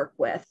I work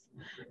with.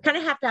 Kind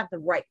of have to have the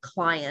right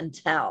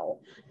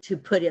clientele to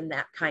put in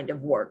that kind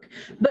of work.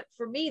 But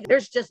for me,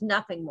 there's just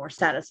nothing more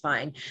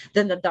satisfying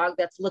than the dog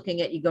that's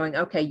looking at you going,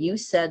 okay, you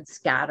said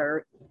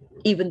scatter.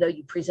 even though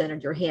you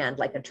presented your hand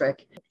like a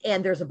trick.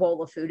 And there's a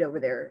bowl of food over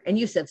there. And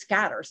you said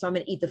scatter. So I'm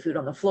going to eat the food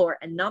on the floor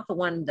and not the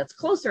one that's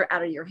closer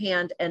out of your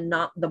hand and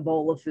not the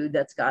bowl of food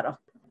that's got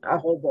a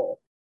whole bowl.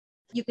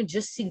 You can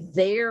just see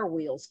their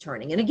wheels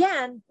turning. And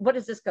again, what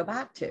does this go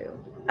back to?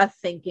 A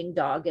thinking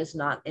dog is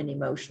not an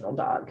emotional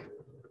dog.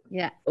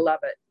 Yeah. Love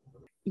it.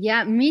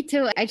 Yeah, me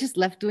too. I just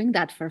love doing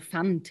that for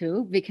fun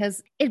too,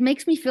 because it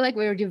makes me feel like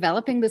we're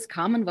developing this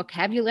common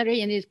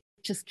vocabulary and it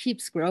just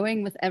keeps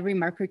growing with every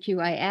marker cue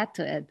I add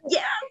to it.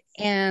 Yeah.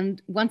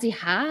 And once you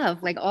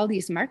have like all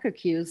these marker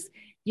cues,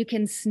 you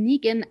can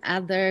sneak in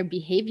other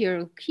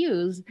behavioral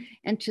cues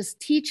and just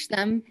teach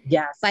them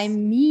by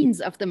means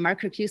of the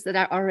marker cues that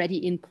are already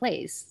in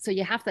place. So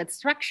you have that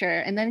structure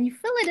and then you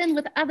fill it in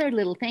with other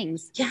little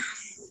things.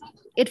 Yes.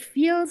 It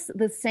feels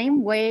the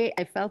same way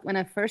I felt when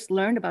I first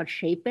learned about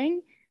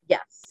shaping.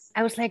 Yes.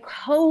 I was like,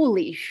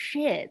 holy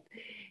shit.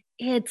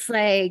 It's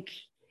like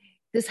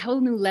this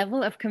whole new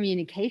level of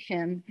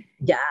communication.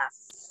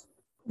 Yes.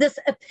 This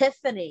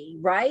epiphany,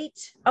 right?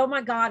 Oh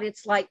my God,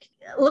 it's like,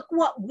 look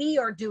what we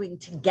are doing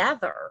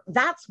together.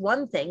 That's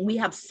one thing. We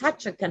have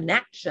such a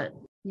connection.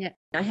 Yeah.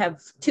 I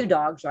have 2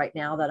 dogs right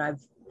now that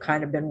I've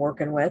kind of been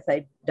working with.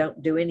 I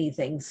don't do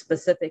anything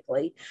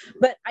specifically,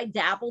 but I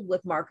dabbled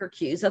with marker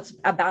cues. That's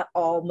about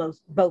all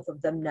both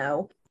of them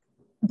know.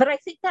 But I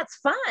think that's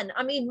fun.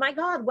 I mean, my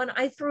God, when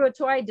I threw a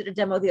toy, I did a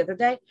demo the other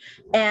day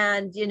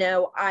and,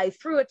 I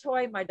threw a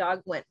toy, my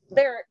dog went,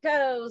 there it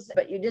goes,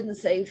 but you didn't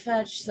say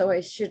fetch, so I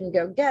shouldn't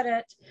go get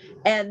it.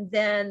 And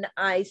then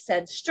I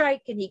said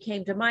strike and he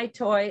came to my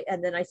toy.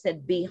 And then I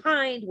said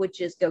behind,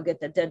 which is go get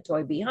the dead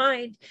toy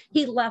behind.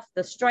 He left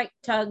the strike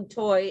tug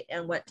toy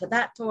and went to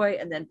that toy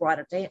and then brought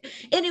it to him.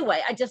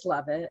 Anyway, I just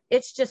love it.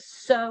 It's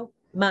just so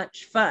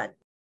much fun.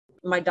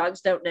 My dogs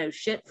don't know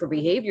shit for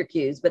behavior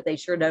cues, but they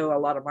sure know a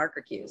lot of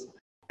marker cues.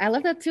 I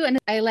love that too. And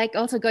I like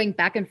also going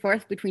back and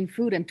forth between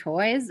food and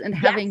toys and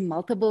having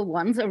multiple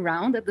ones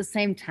around at the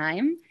same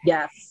time.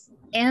 Yes.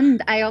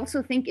 And I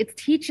also think it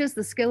teaches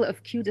the skill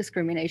of cue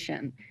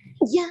discrimination.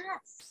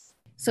 Yes.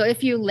 So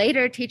if you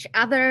later teach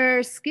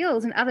other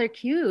skills and other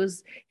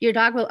cues, your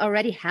dog will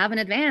already have an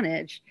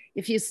advantage.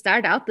 If you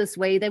start out this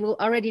way, they will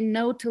already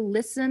know to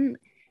listen.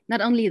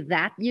 Not only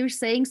that you're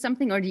saying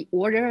something or the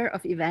order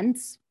of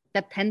events,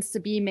 that tends to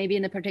be maybe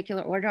in a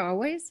particular order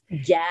always.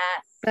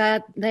 Yes.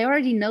 But they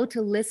already know to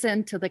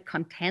listen to the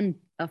content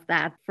of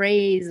that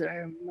phrase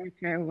or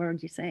marker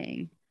word you're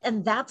saying.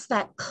 And that's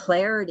that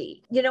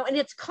clarity, and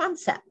it's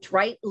concept,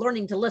 right?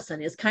 Learning to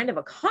listen is kind of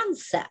a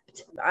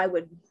concept. I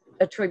would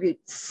attribute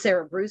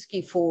Sarah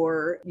Brewski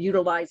for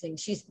utilizing,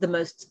 she's the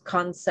most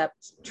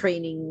concept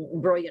training,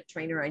 brilliant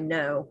trainer I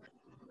know.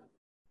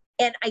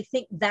 And I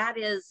think that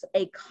is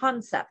a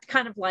concept,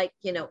 kind of like,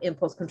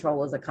 impulse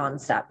control is a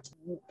concept,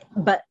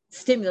 but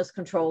stimulus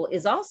control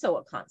is also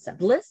a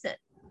concept. Listen,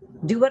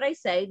 do what I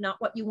say, not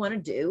what you want to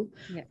do.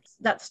 Yes.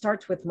 That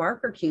starts with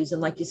marker cues.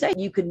 And like you say,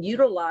 you can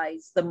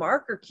utilize the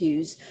marker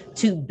cues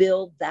to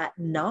build that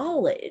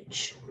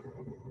knowledge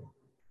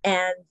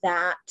and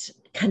that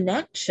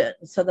connection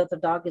so that the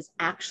dog is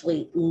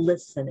actually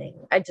listening.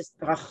 I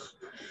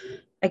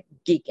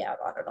geek out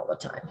on it all the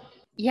time.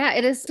 Yeah,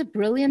 it is a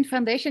brilliant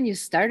foundation. You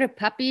start a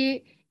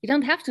puppy, you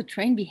don't have to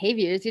train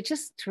behaviors. You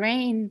just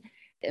train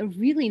a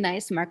really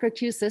nice marker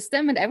cue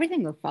system and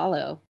everything will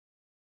follow.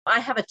 I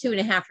have a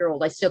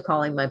 2.5-year-old. I still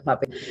call him my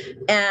puppy.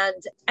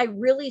 And I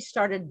really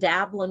started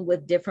dabbling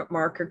with different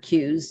marker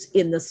cues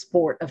in the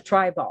sport of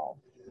tri-ball.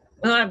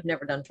 Well, I've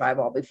never done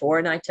tri-ball before.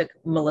 And I took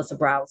Melissa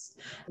Browse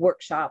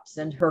workshops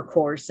and her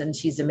course, and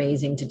she's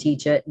amazing to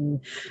teach it. And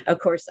of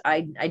course,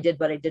 I did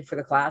what I did for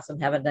the class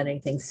and haven't done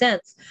anything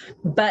since.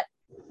 But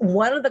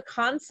one of the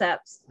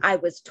concepts I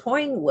was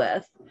toying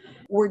with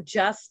were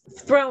just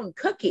thrown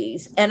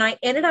cookies. And I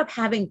ended up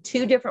having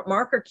 2 different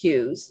marker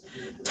cues.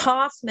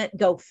 Toss meant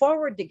go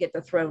forward to get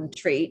the thrown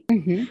treat.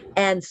 Mm-hmm.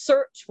 And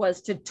search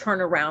was to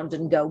turn around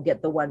and go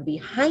get the one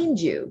behind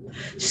you.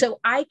 So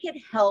I could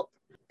help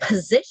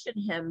position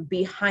him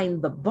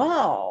behind the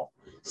ball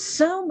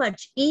so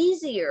much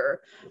easier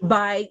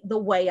by the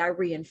way I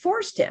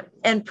reinforced him.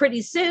 And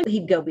pretty soon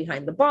he'd go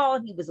behind the ball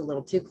and he was a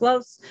little too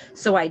close.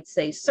 So I'd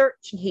say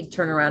search and he'd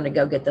turn around and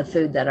go get the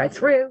food that I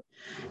threw.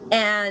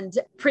 And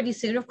pretty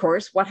soon, of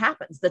course, what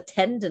happens? The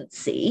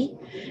tendency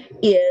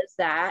is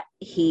that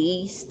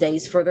he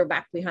stays further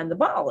back behind the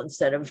ball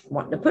instead of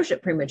wanting to push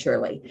it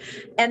prematurely.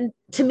 And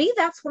to me,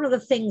 that's one of the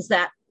things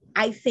that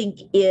I think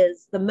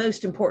is the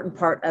most important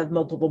part of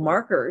multiple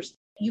markers.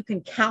 You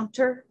can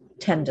counter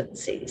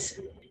tendencies.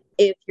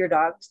 If your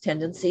dog's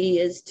tendency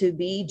is to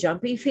be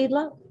jumpy, feed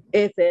low.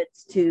 If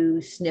it's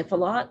to sniff a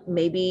lot,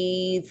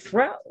 maybe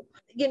throw.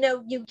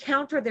 You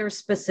counter their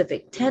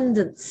specific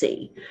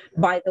tendency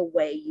by the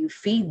way you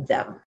feed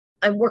them.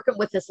 I'm working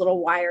with this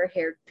little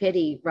wire-haired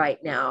pitty right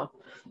now.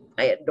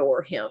 I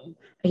adore him.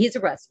 He's a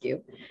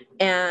rescue,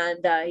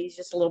 and he's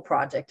just a little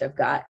project I've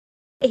got.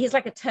 He's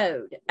like a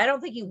toad. I don't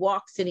think he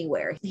walks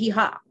anywhere. He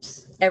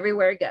hops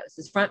everywhere he goes.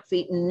 His front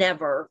feet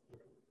never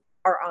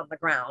are on the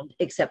ground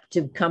except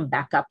to come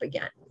back up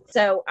again.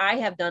 So I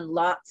have done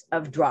lots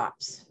of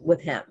drops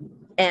with him.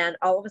 And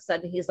all of a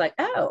sudden he's like,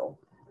 oh,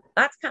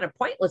 that's kind of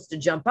pointless to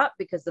jump up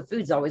because the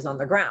food's always on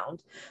the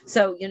ground.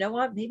 So you know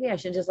what? Maybe I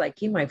should just like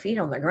keep my feet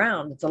on the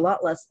ground. It's a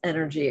lot less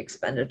energy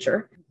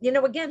expenditure.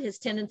 Again, his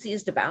tendency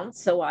is to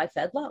bounce. So I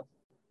fed low.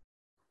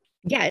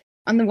 Yeah.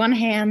 On the one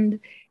hand,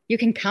 you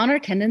can counter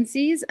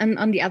tendencies, and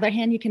on the other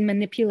hand, you can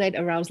manipulate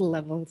arousal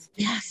levels.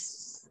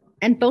 Yes.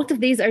 And both of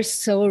these are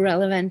so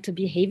relevant to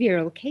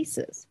behavioral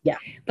cases. Yeah.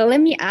 But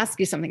let me ask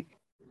you something.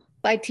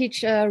 I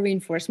teach a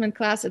reinforcement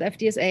class at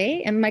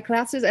FDSA, and my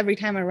classes, every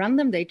time I run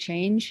them, they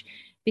change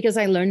because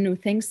I learn new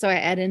things. So I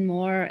add in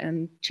more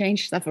and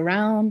change stuff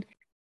around.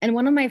 And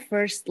one of my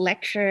first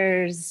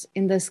lectures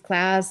in this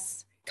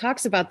class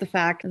talks about the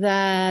fact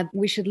that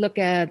we should look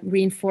at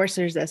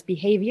reinforcers as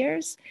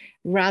behaviors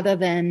rather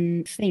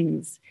than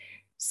things.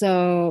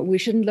 So we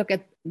shouldn't look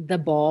at the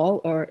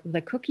ball or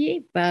the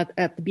cookie, but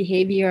at the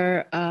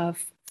behavior of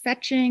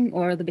fetching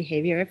or the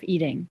behavior of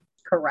eating.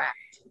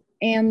 Correct.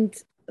 And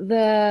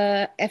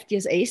the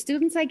FDSA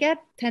students I get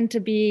tend to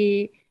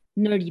be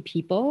nerdy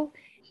people,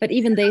 but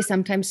even they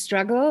sometimes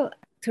struggle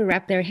to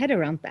wrap their head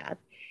around that.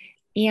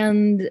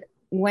 And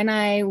when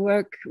I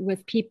work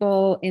with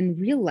people in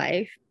real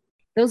life,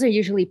 those are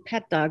usually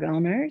pet dog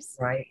owners,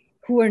 right,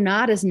 who are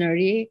not as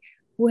nerdy,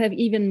 who have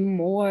even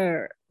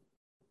more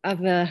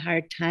of a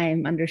hard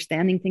time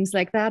understanding things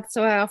like that.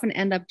 So I often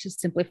end up just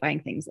simplifying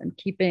things and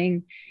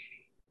keeping,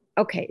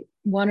 okay,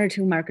 one or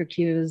two marker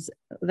cues,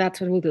 that's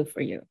what we'll do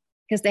for you,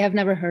 because they have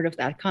never heard of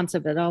that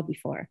concept at all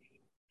before.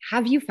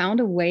 Have you found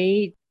a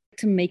way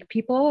to make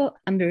people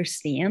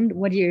understand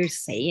what you're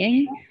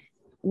saying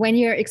when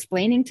you're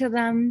explaining to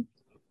them,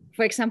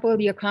 for example,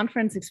 your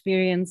conference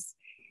experience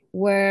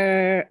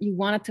where you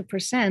wanted to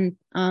present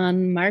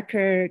on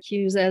marker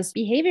cues as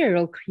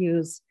behavioral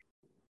cues?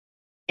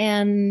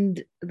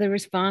 And the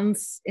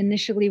response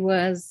initially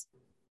was,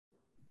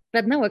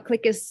 but no, a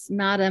click is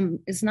not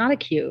a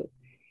cue.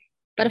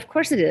 But of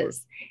course it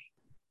is.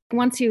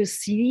 Once you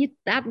see it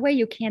that way,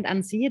 you can't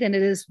unsee it. And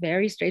it is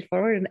very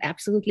straightforward and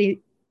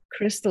absolutely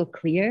crystal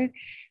clear.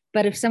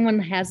 But if someone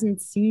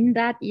hasn't seen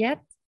that yet,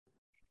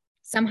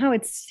 somehow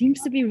it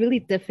seems to be really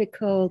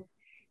difficult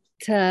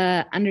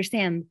to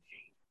understand.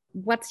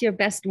 What's your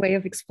best way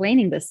of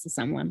explaining this to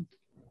someone?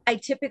 I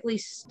typically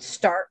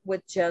start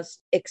with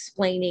just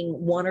explaining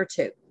one or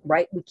two,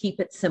 right? We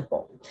keep it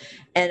simple.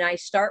 And I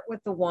start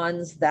with the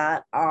ones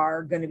that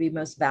are going to be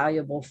most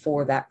valuable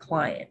for that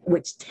client,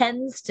 which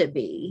tends to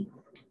be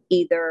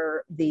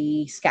either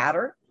the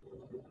scatter,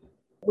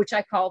 which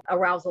I call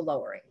arousal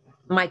lowering.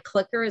 My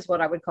clicker is what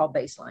I would call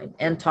baseline,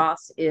 and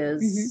toss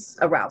is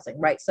arousing,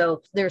 right?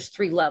 So there's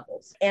 3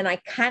 levels. And I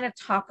kind of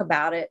talk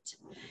about it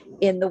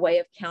in the way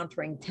of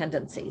countering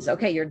tendencies.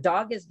 Okay, your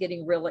dog is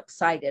getting real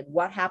excited.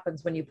 What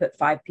happens when you put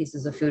 5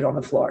 pieces of food on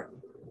the floor?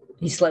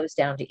 He slows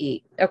down to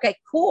eat. Okay,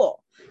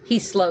 cool. He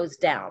slows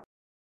down.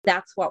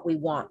 That's what we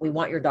want. We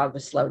want your dog to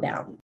slow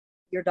down.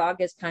 Your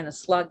dog is kind of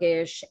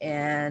sluggish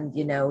and,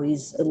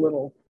 he's a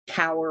little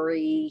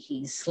cowery,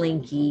 he's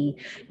slinky.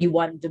 You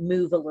want him to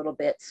move a little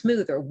bit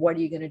smoother. What are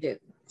you going to do?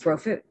 Throw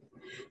food.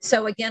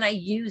 So again, I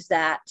use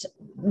that,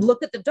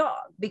 look at the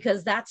dog,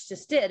 because that's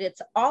just it.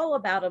 It's all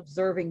about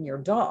observing your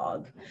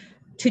dog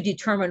to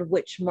determine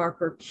which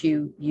marker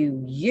cue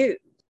you use.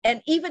 And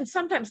even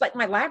sometimes, like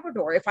my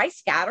Labrador, if I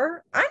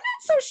scatter, I'm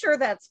not so sure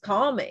that's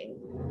calming.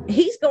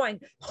 He's going,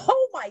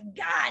 oh my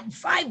God,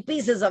 5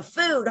 pieces of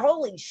food.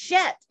 Holy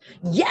shit.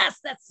 Yes,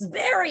 that's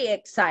very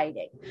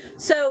exciting.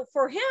 So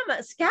for him,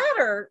 a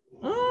scatter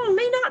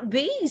may not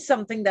be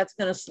something that's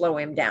going to slow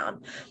him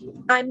down.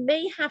 I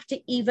may have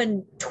to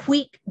even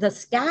tweak the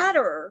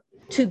scatter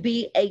to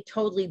be a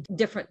totally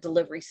different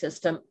delivery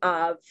system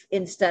of,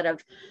 instead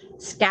of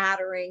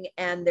scattering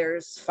and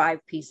there's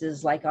 5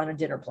 pieces like on a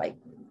dinner plate,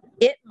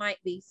 it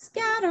might be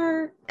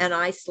scatter, and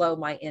I slow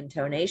my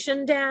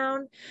intonation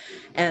down,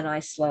 and I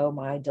slow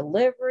my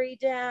delivery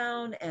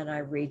down, and I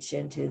reach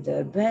into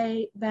the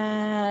bait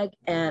bag,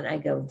 and I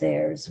go,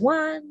 there's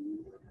one,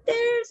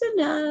 there's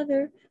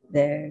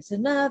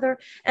another,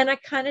 and I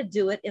kind of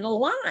do it in a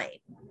line.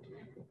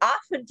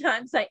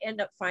 Oftentimes, I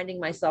end up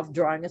finding myself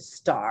drawing a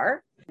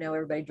star.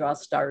 Everybody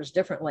draws stars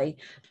differently.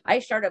 I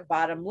start at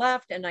bottom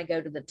left and I go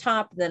to the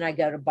top, then I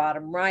go to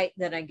bottom right,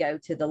 then I go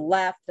to the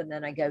left, and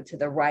then I go to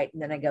the right, and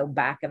then I go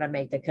back and I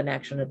make the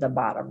connection at the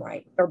bottom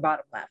right or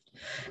bottom left.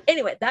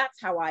 Anyway,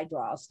 that's how I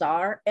draw a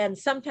star. And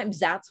sometimes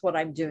that's what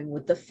I'm doing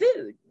with the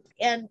food.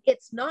 And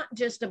it's not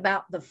just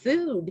about the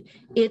food,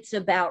 it's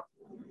about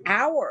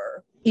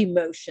our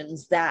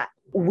emotions that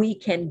we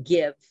can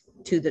give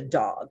to the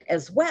dog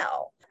as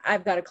well.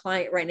 I've got a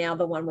client right now,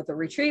 the one with the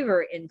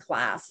retriever in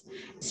class.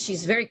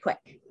 She's very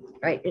quick,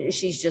 right?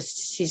 She's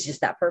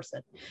just that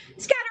person.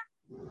 Scatter.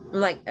 I'm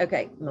like,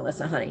 okay,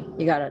 Melissa, honey,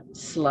 you got to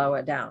slow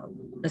it down.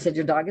 I said,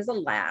 your dog is a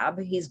lab.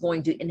 He's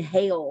going to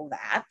inhale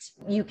that.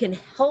 You can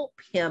help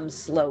him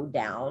slow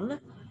down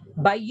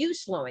by you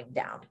slowing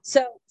down.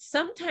 So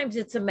sometimes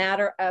it's a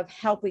matter of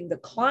helping the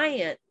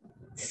client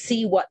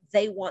see what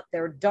they want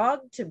their dog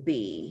to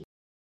be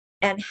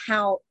and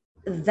how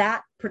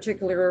that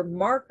particular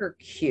marker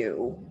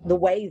cue, the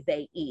way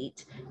they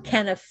eat,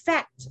 can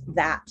affect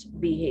that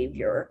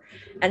behavior,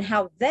 and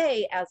how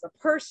they, as a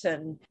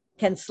person,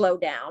 can slow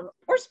down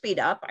or speed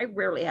up. I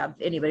rarely have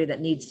anybody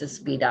that needs to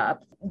speed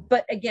up.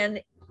 But again,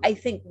 I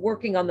think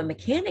working on the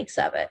mechanics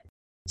of it,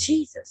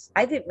 Jesus,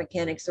 I think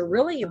mechanics are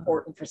really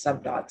important for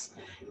some dogs.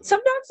 Some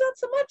dogs, not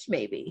so much,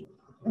 maybe.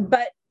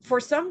 But for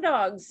some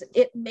dogs,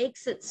 it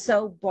makes it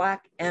so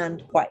black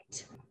and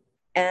white.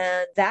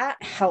 And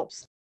that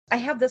helps. I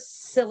have this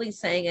silly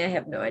saying, I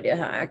have no idea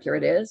how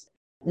accurate it is.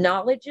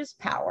 Knowledge is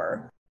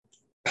power.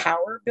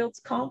 Power builds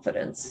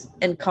confidence,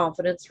 and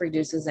confidence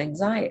reduces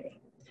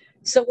anxiety.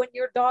 So when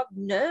your dog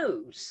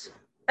knows,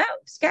 oh,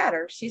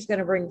 Scatter, she's going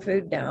to bring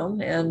food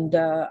down and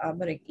I'm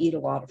going to eat a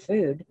lot of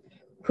food.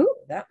 Whew,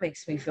 that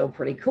makes me feel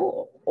pretty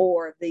cool.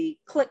 Or the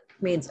click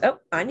means, oh,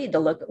 I need to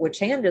look at which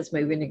hand is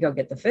moving to go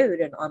get the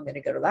food, and I'm going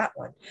to go to that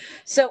one.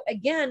 So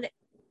again,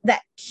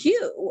 that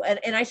cue,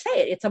 and I say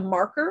it, it's a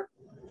marker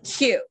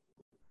cue.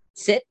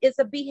 Sit is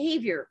a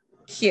behavior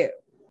cue.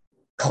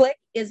 Click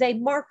is a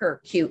marker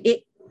cue.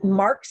 It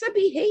marks a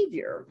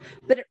behavior,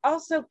 but it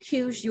also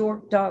cues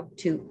your dog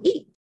to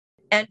eat.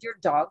 And your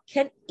dog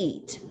can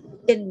eat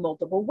in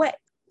multiple ways.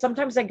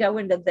 Sometimes I go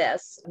into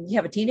this. You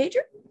have a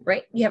teenager,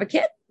 right? You have a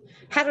kid.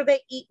 How do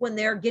they eat when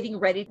they're getting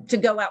ready to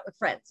go out with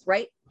friends,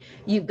 right?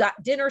 You've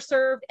got dinner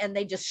served and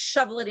they just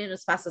shovel it in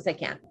as fast as they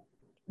can.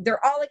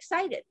 They're all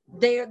excited.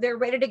 They're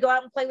ready to go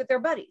out and play with their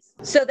buddies.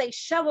 So they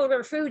shovel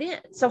their food in.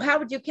 So how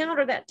would you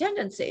counter that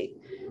tendency?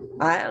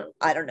 I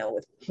don't know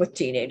with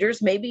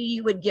teenagers. Maybe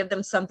you would give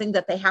them something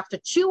that they have to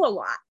chew a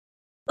lot.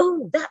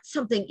 Oh, that's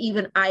something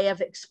even I have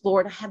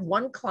explored. I had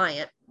one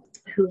client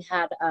who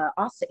had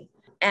Aussie,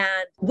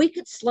 and we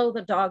could slow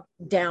the dog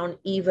down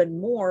even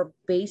more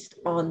based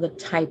on the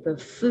type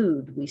of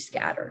food we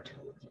scattered.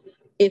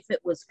 If it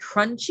was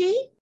crunchy,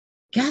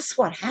 guess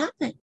what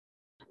happened?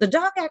 The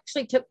dog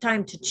actually took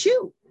time to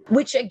chew,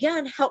 which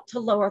again helped to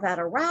lower that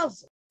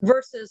arousal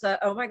versus,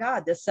 oh my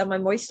God, this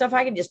semi-moist stuff,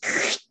 I can just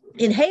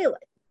inhale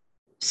it.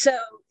 So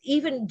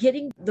even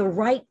getting the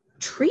right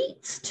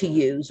treats to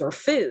use or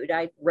food,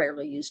 I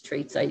rarely use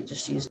treats, I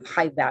just use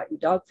high value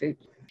dog food.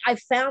 I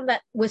found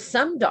that with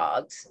some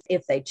dogs,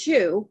 if they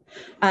chew,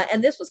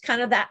 and this was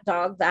kind of that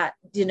dog that,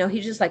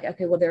 he's just like,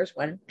 okay, well, there's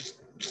one.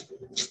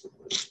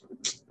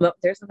 Well,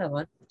 there's another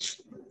one.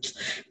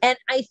 And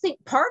I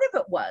think part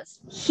of it was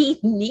he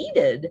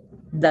needed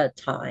the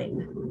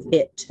time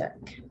it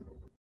took.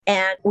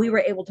 And we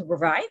were able to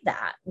provide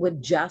that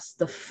with just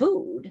the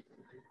food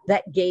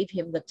that gave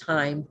him the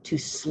time to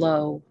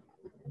slow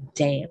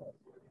down.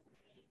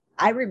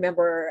 I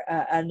remember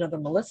another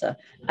Melissa.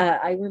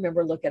 I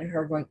remember looking at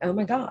her going, oh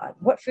my God,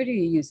 what food are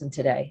you using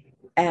today?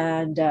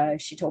 And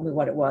she told me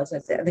what it was. I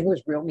think it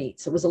was real meat.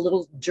 So it was a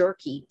little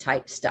jerky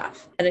type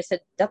stuff. And I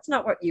said, that's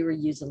not what you were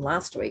using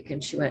last week.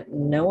 And she went,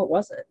 no, it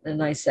wasn't.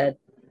 And I said,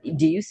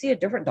 do you see a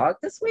different dog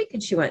this week?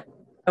 And she went,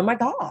 oh my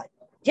God.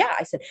 Yeah.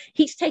 I said,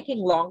 he's taking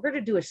longer to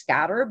do a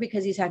scatter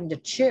because he's having to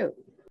chew.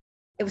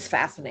 It was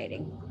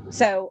fascinating.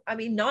 So, I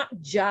mean, not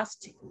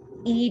just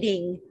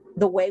eating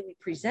the way we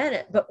present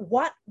it, but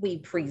what we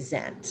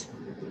present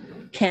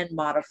can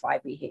modify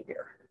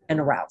behavior and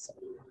arousal.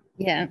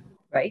 Yeah.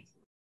 Right?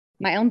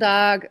 My own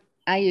dog,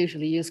 I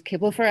usually use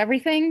kibble for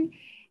everything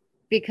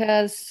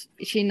because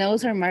she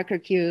knows her marker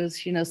cues.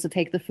 She knows to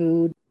take the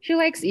food. She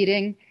likes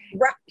eating.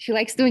 Right. She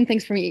likes doing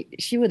things for me.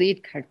 She would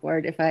eat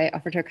cardboard if I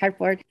offered her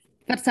cardboard.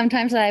 But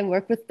sometimes I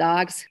work with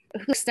dogs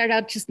who start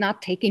out just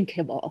not taking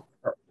kibble.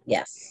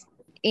 Yes.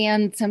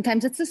 And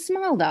sometimes it's a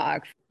small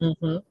dog.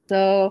 Mm-hmm.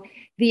 So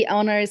the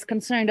owner is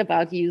concerned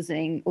about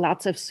using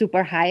lots of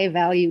super high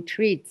value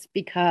treats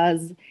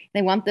because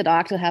they want the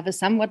dog to have a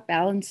somewhat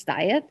balanced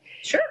diet.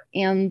 Sure.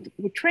 And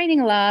we're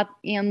training a lot.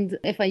 And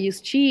if I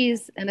use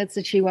cheese and it's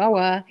a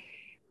Chihuahua,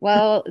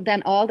 well,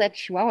 then all that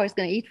Chihuahua is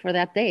going to eat for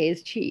that day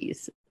is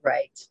cheese.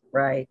 Right,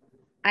 right.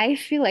 I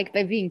feel like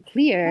by being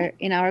clear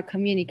in our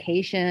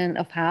communication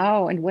of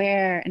how and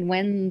where and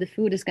when the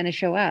food is going to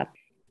show up,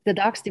 the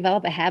dogs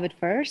develop a habit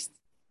first.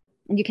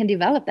 And you can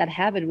develop that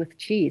habit with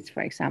cheese,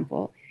 for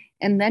example.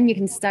 And then you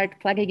can start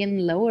plugging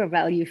in lower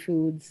value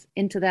foods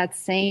into that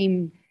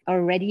same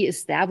already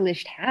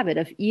established habit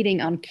of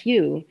eating on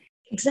cue.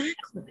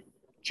 Exactly.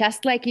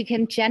 Just like you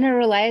can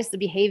generalize the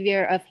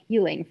behavior of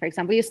healing. For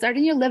example, you start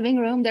in your living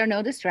room, there are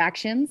no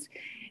distractions,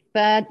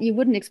 but you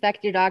wouldn't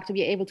expect your dog to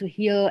be able to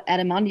heel at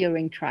a Mondio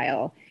ring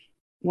trial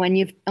when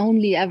you've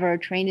only ever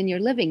trained in your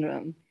living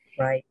room.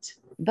 Right.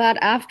 But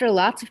after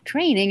lots of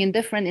training in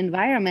different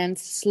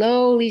environments,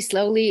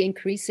 slowly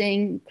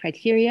increasing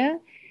criteria,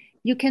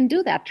 you can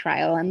do that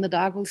trial and the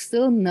dog will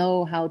still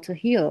know how to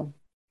heel.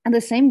 And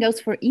the same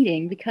goes for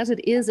eating because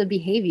it is a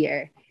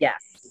behavior.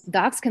 Yes.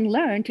 Dogs can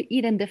learn to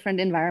eat in different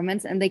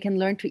environments and they can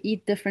learn to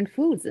eat different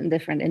foods in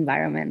different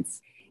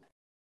environments.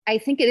 I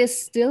think it is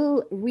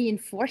still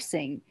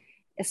reinforcing,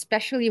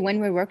 especially when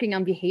we're working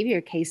on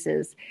behavior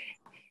cases.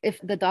 If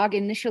the dog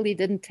initially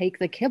didn't take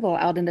the kibble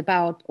out and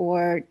about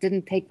or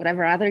didn't take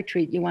whatever other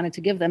treat you wanted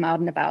to give them out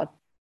and about,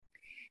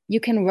 you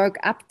can work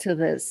up to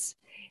this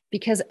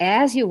because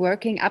as you're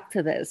working up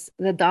to this,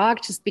 the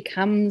dog just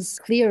becomes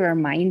clearer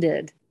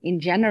minded in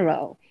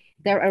general.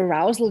 Their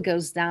arousal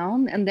goes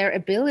down and their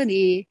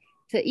ability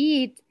to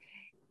eat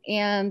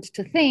and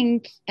to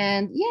think,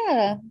 and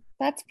yeah,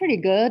 that's pretty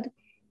good,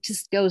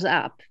 just goes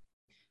up.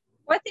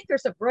 Well, I think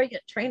there's a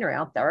brilliant trainer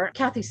out there,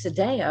 Kathy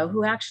Sadeo,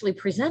 who actually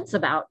presents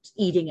about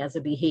eating as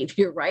a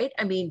behavior, right?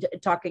 I mean,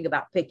 talking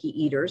about picky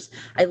eaters.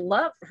 I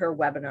love her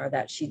webinar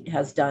that she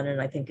has done,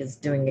 and I think is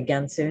doing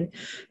again soon,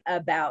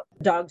 about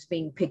dogs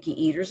being picky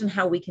eaters and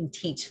how we can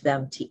teach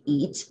them to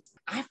eat.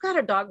 I've got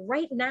a dog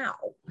right now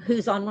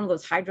who's on one of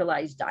those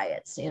hydrolyzed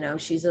diets. You know,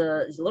 she's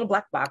a little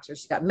black boxer.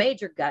 She's got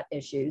major gut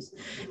issues.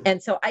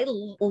 And so I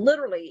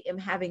literally am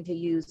having to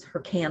use her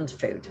canned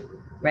food,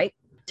 right,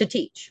 to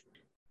teach.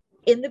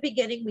 In the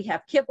beginning, we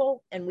have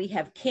kibble and we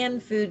have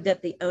canned food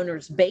that the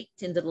owners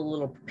baked into the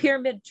little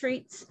pyramid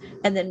treats.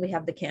 And then we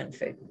have the canned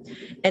food.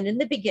 And in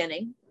the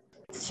beginning,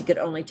 she could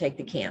only take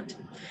the canned.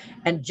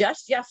 And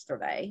just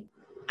yesterday,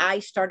 I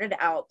started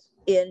out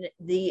in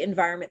the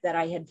environment that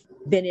I had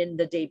been in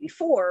the day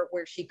before,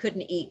 where she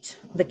couldn't eat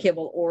the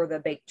kibble or the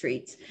baked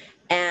treats.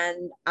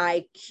 And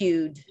I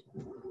cued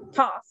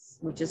toss,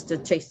 which is to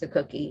chase the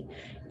cookie.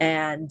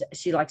 And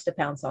she likes to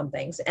pounce on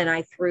things. And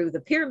I threw the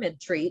pyramid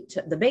treat,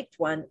 the baked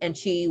one, and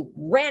she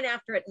ran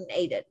after it and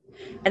ate it.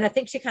 And I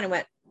think she kind of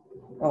went,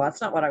 well,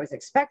 that's not what I was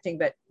expecting,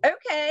 but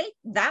okay,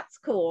 that's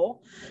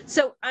cool.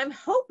 So I'm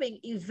hoping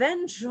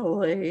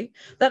eventually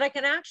that I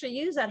can actually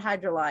use that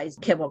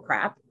hydrolyzed kibble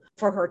crap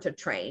for her to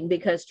train,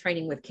 because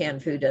training with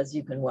canned food, as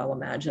you can well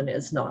imagine,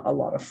 is not a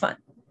lot of fun.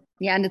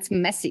 Yeah, and it's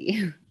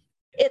messy.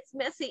 It's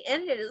messy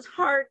and it is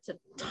hard to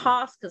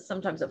toss because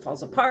sometimes it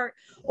falls apart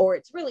or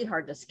it's really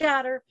hard to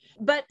scatter,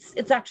 but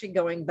it's actually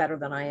going better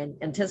than I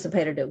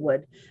anticipated it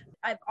would.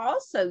 I've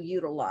also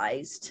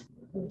utilized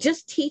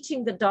just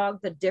teaching the dog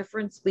the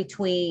difference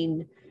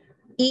between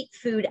eat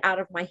food out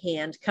of my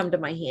hand, come to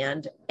my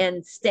hand,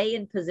 and stay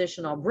in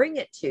position, I'll bring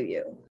it to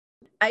you.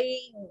 I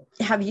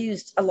have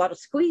used a lot of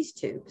squeeze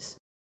tubes,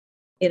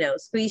 you know,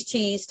 squeeze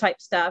cheese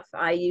type stuff.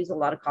 I use a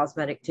lot of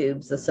cosmetic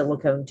tubes, the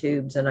silicone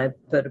tubes, and I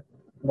put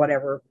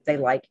whatever they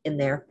like in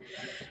there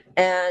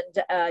and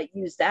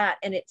use that.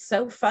 And it's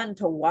so fun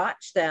to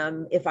watch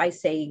them. If I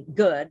say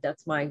good,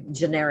 that's my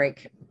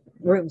generic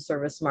room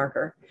service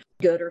marker,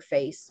 good or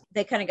face,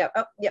 they kind of go,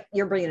 oh, yep,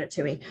 you're bringing it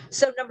to me.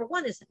 So number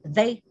one is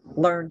they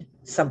learned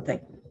something.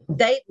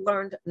 They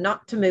learned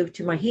not to move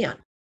to my hand.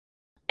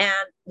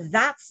 And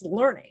that's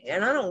learning.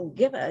 And I don't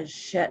give a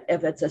shit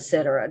if it's a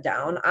sit or a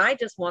down. I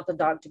just want the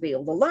dog to be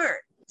able to learn.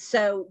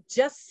 So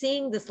just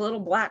seeing this little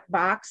black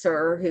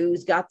boxer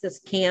who's got this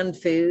canned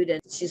food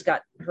and she's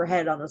got her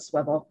head on a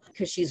swivel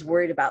because she's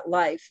worried about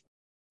life,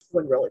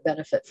 would really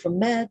benefit from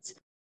meds.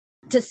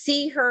 To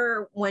see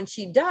her when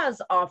she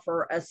does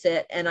offer a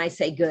sit and I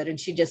say good and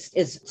she just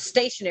is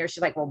stationary,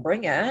 she's like, well,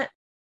 bring it.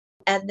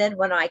 And then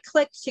when I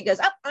click, she goes,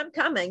 oh, I'm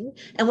coming.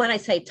 And when I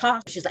say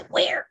talk, she's like,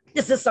 where?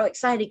 This is so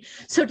exciting.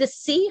 So to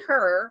see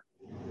her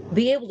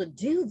be able to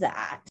do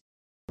that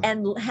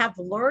and have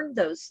learned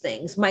those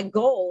things, my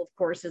goal, of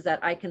course, is that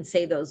I can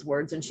say those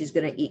words and she's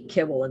going to eat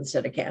kibble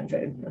instead of canned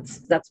food.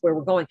 That's where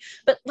we're going.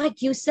 But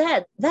like you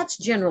said, that's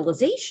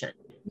generalization.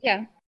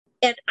 Yeah.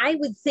 And I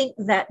would think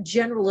that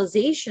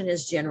generalization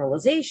is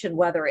generalization,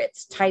 whether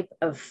it's type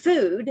of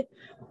food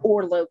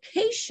or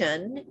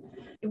location.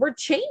 We're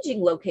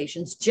changing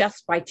locations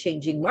just by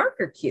changing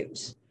marker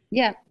cues.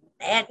 Yeah.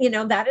 And, you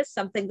know, that is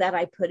something that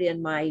I put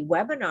in my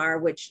webinar,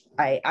 which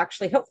I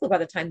actually, hopefully by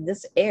the time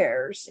this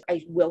airs,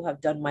 I will have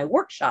done my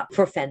workshop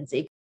for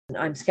Fenzi.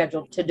 I'm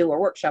scheduled to do a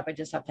workshop. I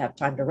just have to have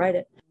time to write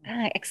it.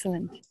 Ah,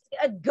 excellent.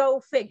 Go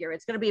figure.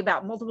 It's going to be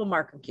about multiple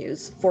marker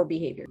cues for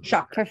behavior.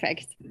 Shocker.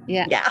 Perfect.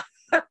 Yeah. Yeah.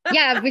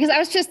 Yeah, because I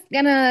was just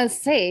gonna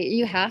say,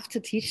 you have to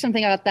teach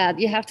something about that.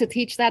 You have to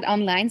teach that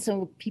online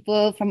so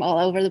people from all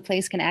over the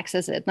place can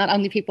access it, not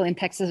only people in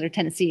Texas or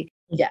Tennessee.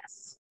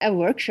 Yes. A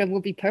workshop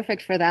would be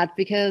perfect for that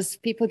because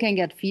people can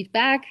get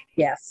feedback.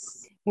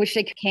 Yes. Which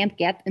they can't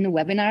get in a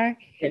webinar.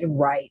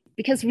 Right.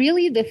 Because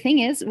really the thing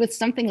is with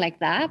something like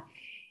that,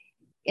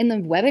 in the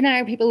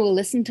webinar, people will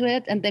listen to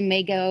it and they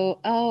may go,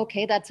 oh,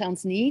 okay, that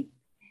sounds neat,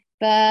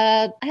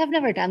 but I have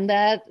never done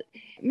that.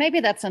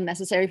 Maybe that's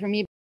unnecessary for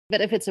me. But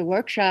if it's a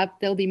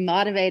workshop, they'll be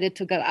motivated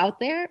to go out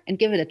there and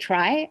give it a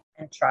try.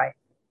 And try.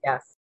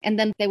 Yes. And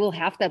then they will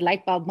have that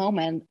light bulb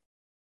moment.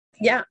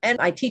 Yeah. And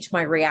I teach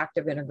my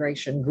reactive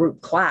integration group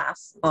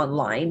class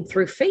online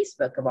through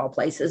Facebook, of all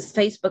places.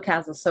 Facebook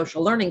has a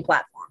social learning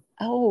platform.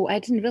 Oh, I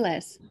didn't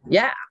realize.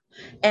 Yeah.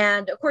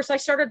 And of course, I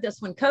started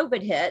this when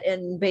COVID hit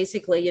and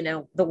basically, you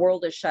know, the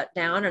world is shut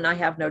down and I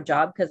have no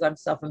job because I'm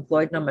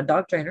self-employed and I'm a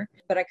dog trainer,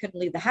 but I couldn't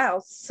leave the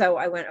house. So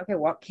I went, okay,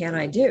 what can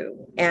I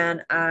do?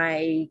 And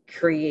I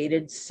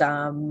created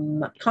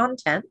some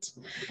content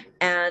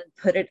and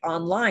put it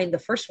online. The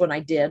first one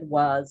I did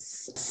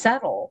was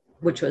settle,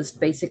 which was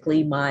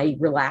basically my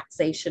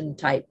relaxation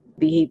type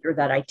behavior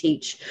that I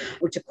teach,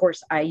 which of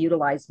course I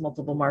utilize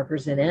multiple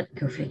markers in it.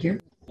 Go figure.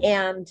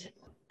 And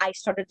I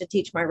started to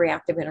teach my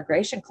reactive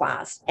integration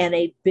class, and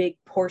a big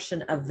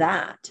portion of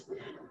that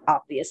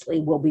obviously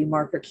will be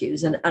marker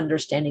cues and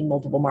understanding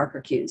multiple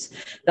marker cues.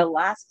 The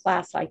last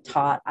class I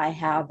taught, I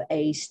have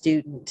a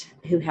student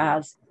who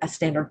has a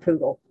standard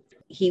poodle.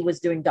 He was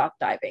doing dock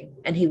diving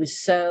and he was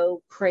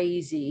so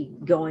crazy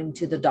going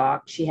to the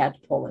dock. She had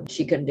to pull him.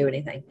 She couldn't do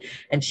anything.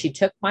 And she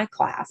took my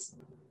class.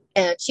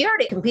 And she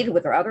already competed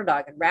with her other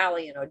dog in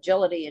rally and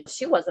agility, and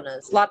she wasn't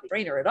a sloppy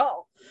trainer at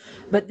all.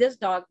 But this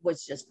dog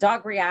was just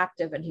dog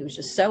reactive, and he was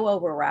just so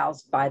over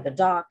aroused by the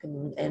dock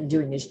and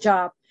doing his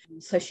job.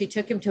 So she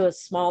took him to a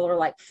smaller,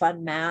 like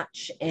fun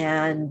match,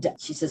 and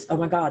she says, "Oh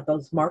my God,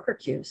 those marker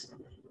cues."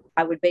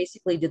 I would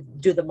basically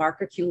do the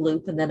marker cue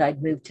loop, and then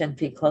I'd move 10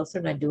 feet closer,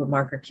 and I'd do a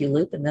marker cue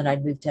loop, and then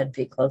I'd move 10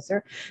 feet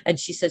closer. And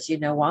she says, "You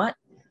know what?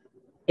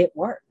 It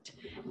worked."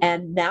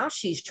 And now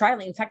she's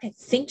trialing. In fact, I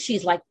think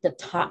she's like the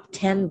top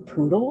 10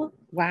 poodle.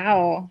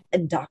 Wow.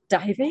 In dock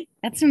diving.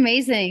 That's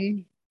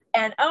amazing.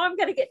 And I'm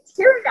going to get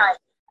teary-eyed.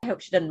 I hope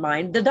she doesn't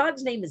mind. The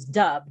dog's name is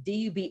Dub,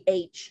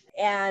 D-U-B-H.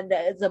 And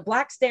it's a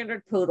black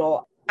standard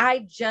poodle. I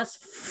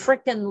just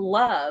freaking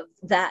love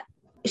that.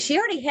 She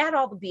already had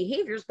all the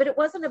behaviors, but it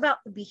wasn't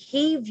about the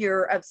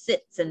behavior of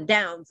sits and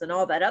downs and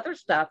all that other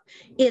stuff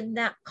in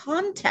that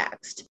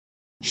context.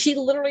 She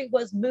literally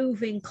was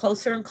moving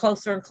closer and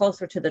closer and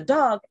closer to the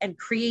dog and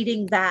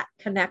creating that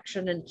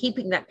connection and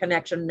keeping that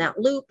connection in that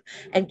loop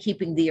and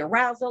keeping the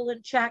arousal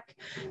in check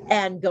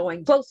and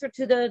going closer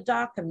to the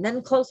dock and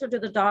then closer to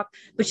the dock.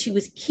 But she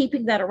was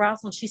keeping that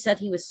arousal. And she said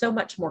he was so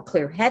much more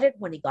clear-headed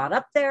when he got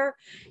up there.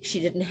 She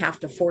didn't have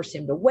to force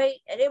him to wait.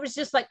 And it was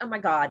just like, oh my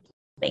God,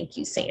 thank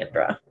you,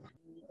 Sandra.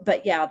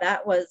 But yeah,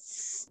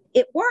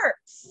 it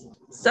works.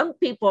 Some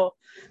people,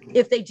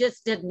 if they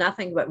just did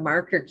nothing but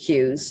marker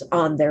cues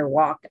on their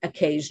walk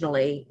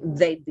occasionally,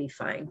 they'd be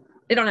fine.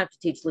 They don't have to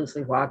teach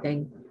loosely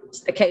walking.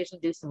 Just occasionally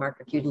do some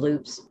marker cue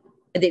loops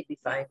and they'd be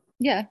fine.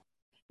 Yeah.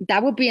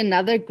 That would be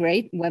another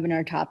great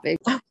webinar topic.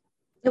 Oh,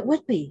 it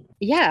would be.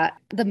 Yeah.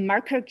 The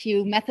marker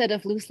cue method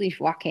of loose leaf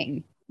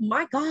walking.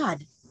 My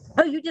God.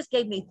 Oh, you just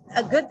gave me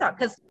a good thought,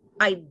 because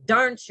I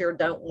darn sure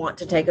don't want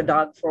to take a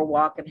dog for a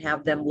walk and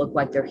have them look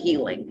like they're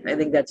healing. I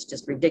think that's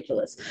just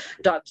ridiculous.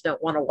 Dogs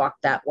don't want to walk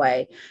that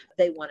way.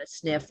 They want to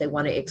sniff, they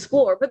want to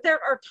explore. But there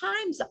are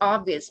times,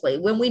 obviously,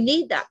 when we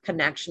need that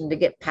connection to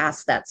get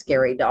past that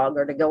scary dog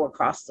or to go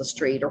across the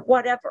street or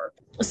whatever.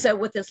 So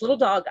with this little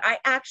dog, I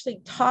actually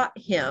taught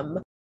him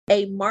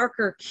a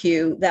marker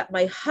cue that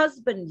my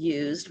husband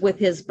used with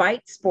his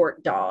bite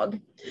sport dog.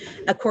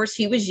 Of course,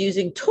 he was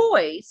using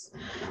toys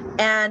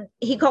and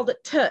he called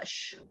it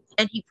tush.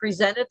 And he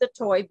presented the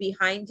toy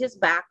behind his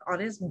back on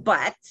his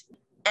butt.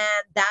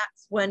 And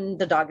that's when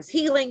the dog is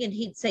healing. And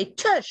he'd say,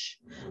 tush.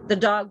 The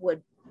dog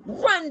would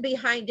run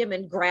behind him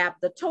and grab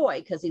the toy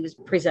because he was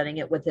presenting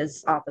it with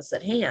his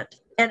opposite hand.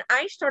 And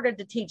I started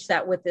to teach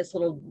that with this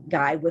little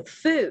guy with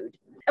food.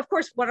 Of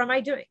course, what am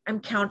I doing? I'm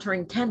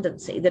countering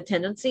tendency. The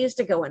tendency is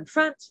to go in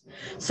front.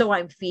 So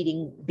I'm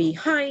feeding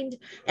behind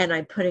and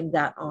I'm putting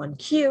that on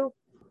cue.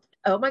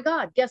 Oh my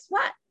God, guess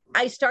what?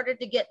 I started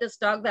to get this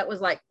dog that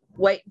was like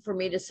waiting for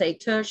me to say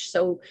tush.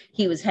 So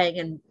he was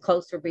hanging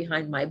closer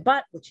behind my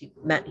butt, which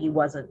meant he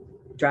wasn't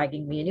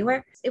dragging me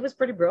anywhere. It was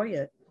pretty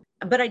brilliant.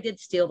 But I did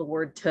steal the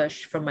word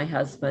tush from my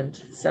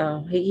husband.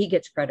 So he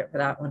gets credit for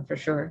that one for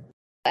sure.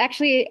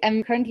 Actually,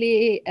 I'm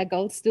currently a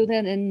gold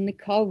student in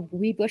Nicole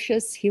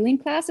Wiebusch's healing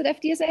class at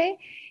FDSA.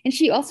 And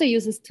she also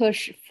uses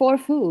tush for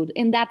food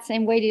in that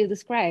same way that you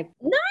described.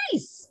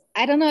 Nice.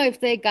 I don't know if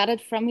they got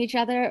it from each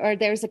other or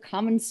there's a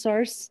common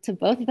source to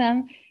both of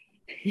them.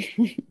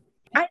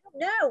 I don't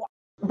know.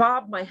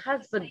 Bob, my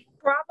husband,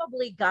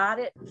 probably got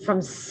it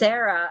from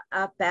Sarah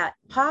up at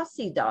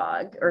Posse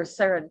Dog, or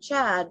Sarah and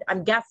Chad,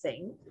 I'm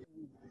guessing.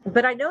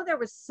 But I know there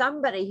was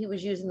somebody who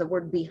was using the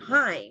word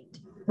behind,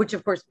 which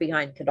of course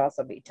behind could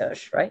also be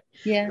tush, right?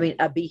 Yeah. I mean,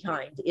 a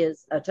behind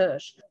is a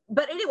tush.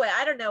 But anyway,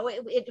 I don't know.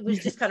 It was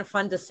just kind of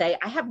fun to say.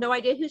 I have no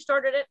idea who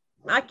started it.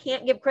 I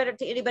can't give credit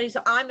to anybody.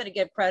 So I'm going to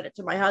give credit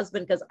to my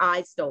husband because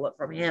I stole it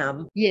from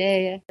him.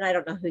 Yeah. And I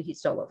don't know who he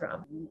stole it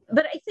from.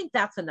 But I think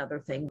that's another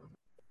thing.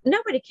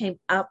 Nobody came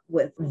up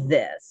with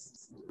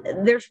this.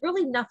 There's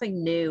really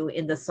nothing new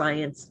in the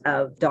science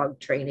of dog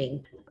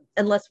training.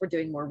 Unless we're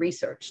doing more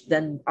research,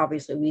 then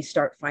obviously we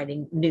start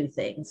finding new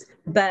things.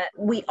 But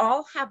we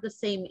all have the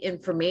same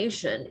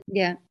information.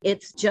 Yeah.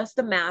 It's just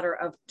a matter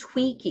of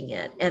tweaking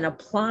it and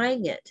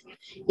applying it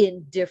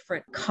in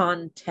different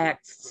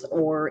contexts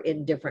or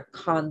in different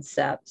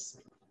concepts.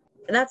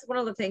 And that's one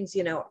of the things,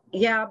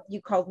 yeah,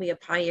 you called me a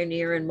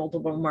pioneer in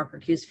multiple marker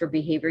cues for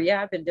behavior.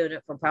 Yeah, I've been doing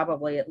it for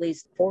probably at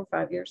least 4 or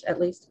 5 years,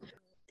 at least.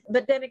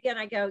 But then again,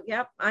 I go,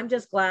 yep, I'm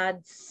just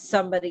glad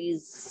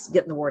somebody's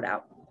getting the word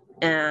out.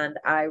 And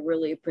I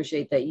really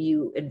appreciate that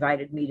you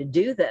invited me to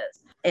do this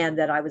and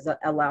that I was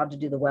allowed to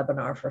do the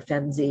webinar for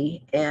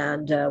FENZI,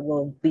 and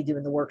we'll be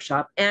doing the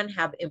workshop and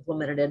have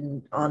implemented it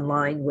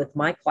online with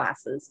my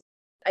classes.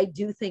 I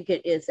do think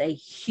it is a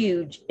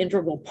huge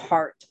integral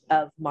part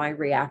of my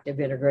reactive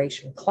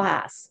integration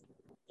class.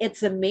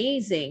 It's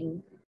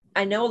amazing.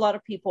 I know a lot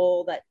of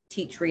people that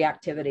teach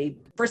reactivity.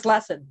 First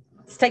lesson,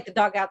 let's take the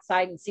dog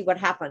outside and see what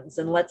happens.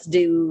 And let's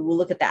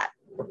look at that.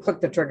 or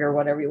click the trigger,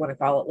 whatever you want to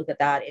call it. Look at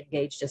that,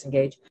 engage,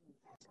 disengage.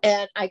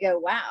 And I go,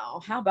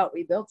 wow, how about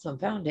we build some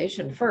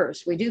foundation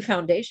first? We do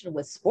foundation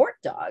with sport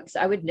dogs.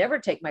 I would never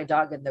take my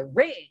dog in the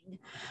ring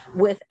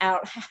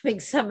without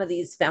having some of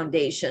these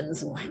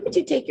foundations. Why would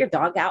you take your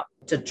dog out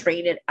to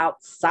train it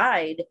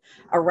outside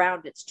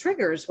around its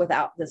triggers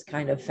without this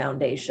kind of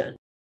foundation?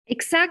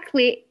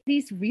 Exactly.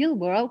 These real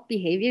world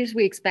behaviors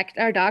we expect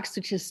our dogs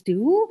to just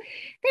do,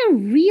 they're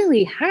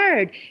really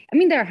hard. I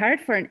mean, they're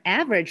hard for an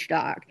average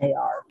dog. They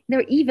are.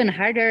 They're even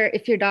harder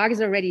if your dog is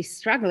already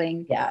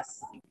struggling.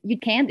 Yes. You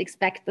can't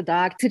expect the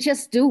dog to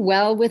just do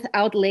well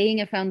without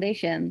laying a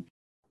foundation.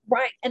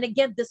 Right. And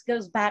again, this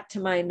goes back to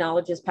my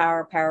knowledge is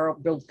power, power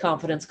builds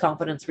confidence,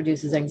 confidence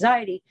reduces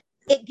anxiety.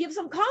 It gives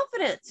them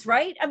confidence,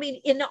 right? I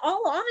mean, in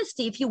all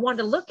honesty, if you want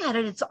to look at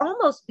it, it's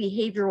almost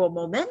behavioral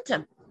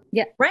momentum.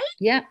 Yeah. Right?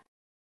 Yeah.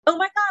 Oh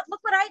my God, look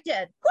what I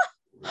did.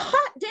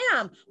 Hot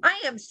damn. I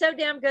am so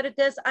damn good at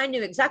this. I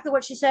knew exactly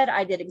what she said.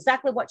 I did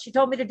exactly what she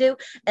told me to do.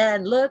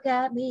 And look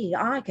at me.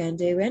 I can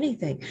do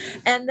anything.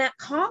 And that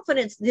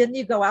confidence, then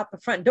you go out the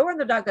front door and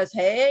the dog goes,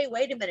 hey,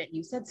 wait a minute.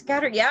 You said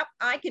scatter. Yep,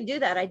 I can do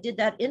that. I did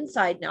that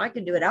inside. Now I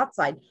can do it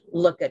outside.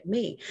 Look at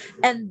me.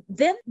 And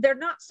then they're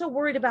not so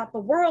worried about the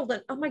world.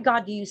 And oh my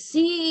God, do you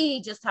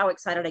see just how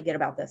excited I get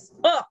about this?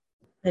 Oh,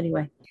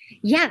 anyway.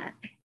 Yeah.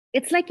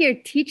 It's like you're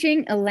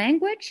teaching a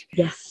language.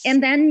 Yes.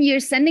 And then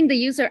you're sending the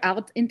user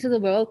out into the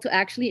world to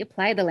actually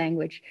apply the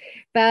language.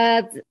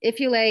 But if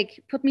you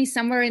like put me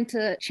somewhere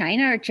into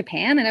China or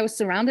Japan and I was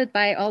surrounded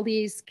by all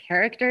these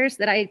characters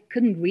that I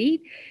couldn't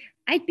read,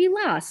 I'd be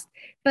lost.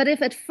 But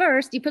if at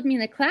first you put me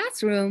in a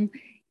classroom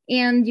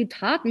and you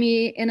taught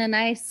me in a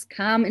nice,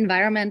 calm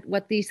environment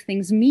what these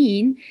things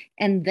mean,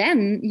 and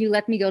then you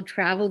let me go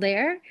travel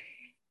there,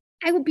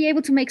 I would be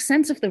able to make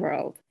sense of the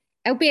world.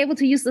 I'll be able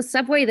to use the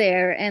subway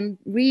there and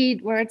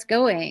read where it's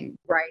going.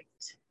 Right.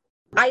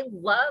 I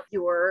love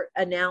your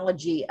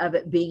analogy of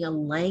it being a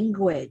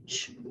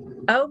language.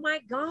 Oh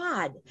my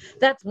God,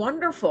 that's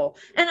wonderful.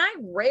 And I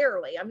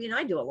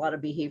do a lot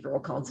of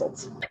behavioral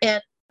consults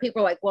and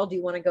people are like, well, do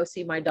you want to go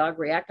see my dog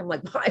react? I'm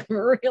like,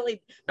 number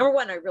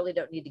one, I really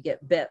don't need to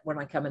get bit when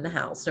I come in the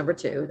house. Number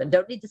two, then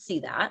don't need to see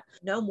that.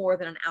 No more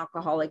than an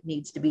alcoholic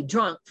needs to be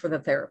drunk for the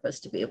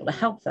therapist to be able to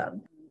help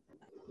them.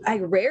 I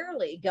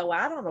rarely go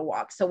out on a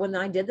walk. So when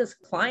I did this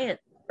client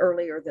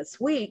earlier this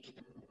week,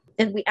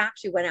 and we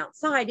actually went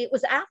outside, it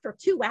was after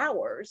 2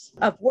 hours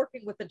of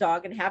working with the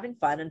dog and having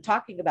fun and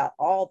talking about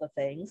all the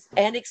things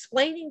and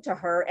explaining to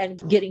her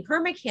and getting her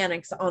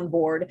mechanics on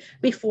board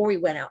before we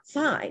went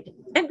outside.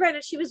 And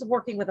granted, she was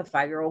working with a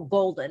 5-year-old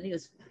golden. He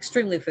was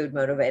extremely food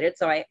motivated.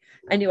 So I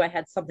knew I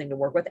had something to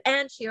work with.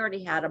 And she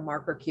already had a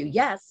marker cue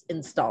yes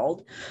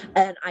installed.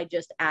 And I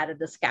just added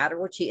the scatter,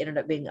 which he ended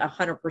up being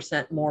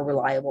 100% more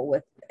reliable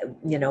with,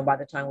 by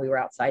the time we were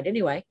outside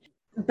anyway.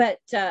 But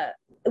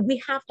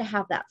we have to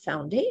have that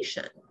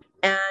foundation.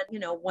 And,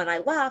 when I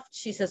left,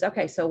 she says,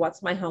 okay, so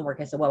what's my homework?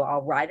 I said, well,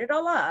 I'll write it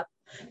all up.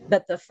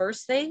 But the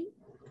first thing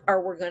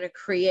we're going to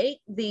create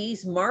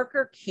these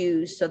marker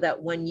cues so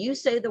that when you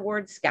say the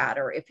word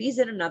scatter, if he's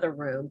in another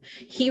room,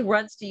 he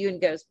runs to you and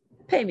goes,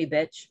 pay me,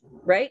 bitch,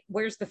 right?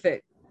 Where's the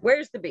food?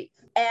 Where's the beef?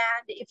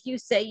 And if you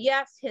say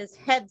yes, his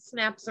head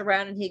snaps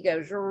around and he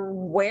goes,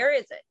 where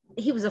is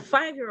it? He was a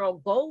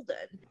 5-year-old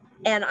golden.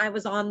 And I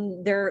was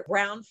on their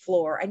ground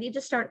floor. I need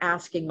to start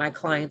asking my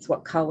clients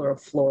what color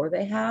of floor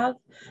they have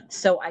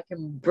so I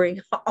can bring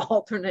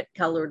alternate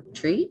colored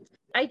treats.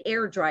 I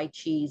air dry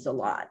cheese a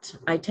lot.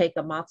 I take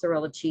a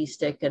mozzarella cheese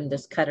stick and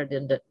just cut it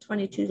into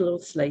 22 little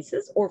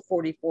slices or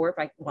 44 if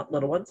I want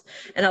little ones.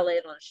 And I lay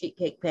it on a sheet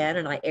cake pan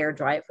and I air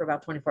dry it for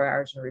about 24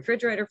 hours in the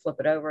refrigerator, flip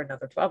it over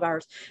another 12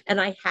 hours. And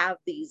I have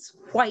these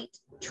white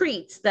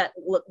treats that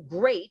look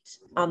great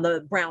on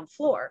the brown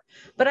floor.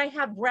 But I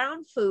had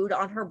brown food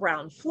on her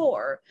brown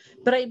floor,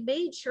 but I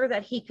made sure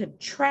that he could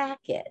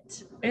track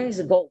it. And he's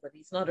a golden,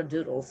 he's not a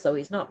doodle, so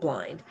he's not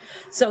blind.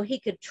 So he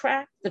could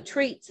track the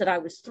treats that I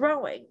was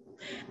throwing.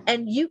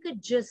 And you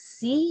could just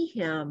see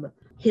him.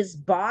 His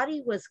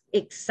body was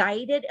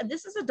excited. And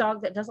this is a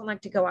dog that doesn't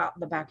like to go out in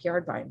the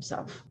backyard by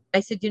himself. I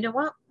said, you know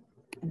what?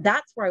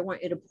 That's where I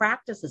want you to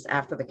practice this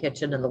after the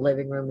kitchen and the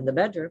living room and the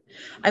bedroom.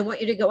 I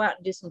want you to go out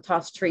and do some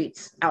tossed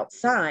treats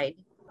outside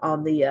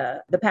on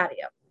the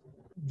patio.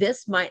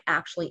 This might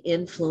actually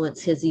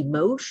influence his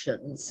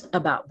emotions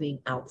about being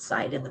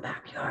outside in the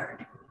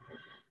backyard.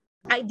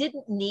 I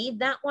didn't need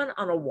that one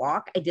on a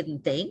walk. I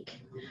didn't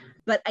think,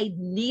 but I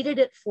needed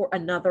it for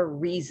another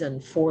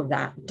reason for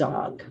that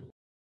dog.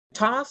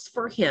 Toss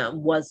for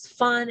him was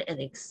fun and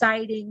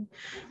exciting,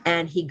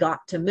 and he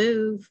got to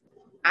move.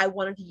 I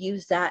wanted to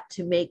use that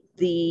to make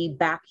the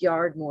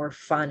backyard more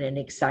fun and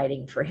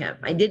exciting for him.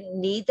 I didn't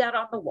need that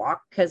on the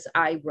walk because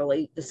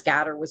the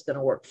scatter was going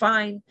to work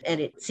fine, and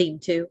it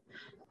seemed to.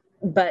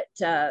 But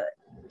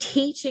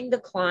teaching the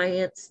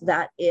clients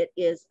that it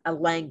is a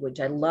language.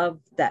 I love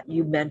that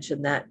you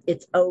mentioned that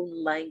its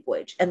own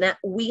language and that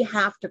we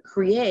have to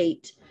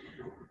create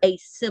a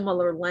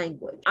similar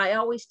language. I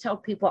always tell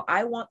people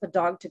I want the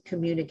dog to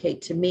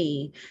communicate to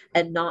me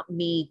and not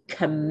me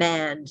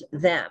command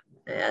them.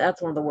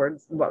 That's one of the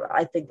words. Well,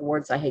 I think the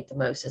words I hate the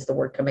most is the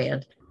word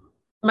command.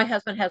 My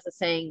husband has a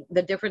saying,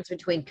 the difference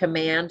between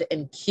command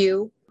and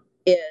cue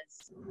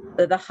is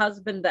the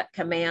husband that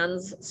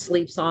commands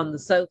sleeps on the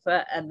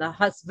sofa and the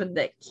husband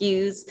that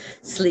cues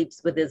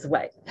sleeps with his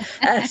wife.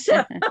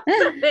 So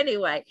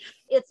anyway,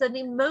 it's an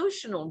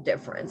emotional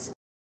difference.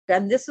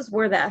 And this is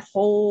where that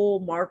whole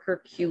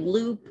marker cue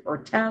loop or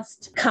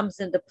test comes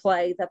into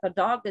play, that the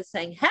dog is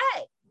saying,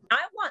 hey, I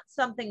want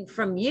something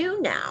from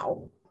you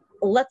now.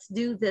 Let's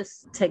do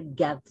this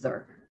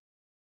together.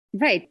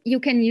 Right. You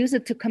can use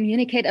it to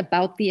communicate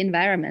about the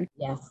environment.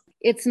 Yes.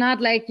 It's not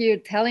like you're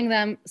telling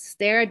them,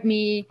 stare at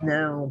me.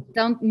 No.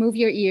 Don't move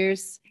your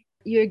ears.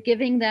 You're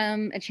giving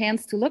them a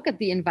chance to look at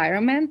the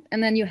environment,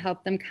 and then you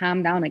help them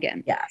calm down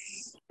again.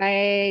 Yes.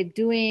 By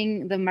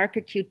doing the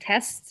marker cue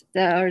test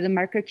or the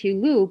marker cue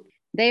loop,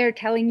 they are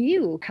telling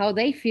you how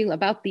they feel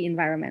about the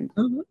environment.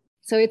 Mm-hmm.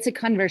 So it's a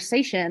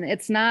conversation.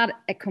 It's not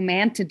a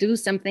command to do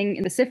something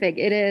specific.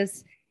 It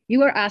is,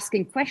 you are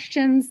asking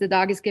questions. The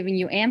dog is giving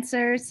you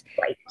answers.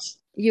 Right.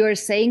 You're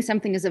saying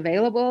something is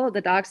available.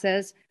 The dog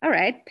says, all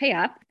right, pay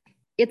up.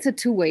 It's a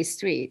two-way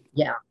street.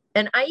 Yeah.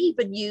 And I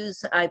even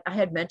use, I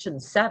had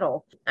mentioned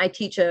settle. I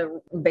teach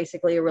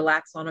basically a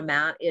relax on a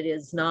mat. It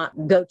is not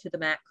go to the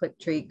mat, quick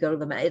treat, go to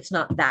the mat. It's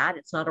not that.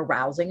 It's not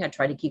arousing. I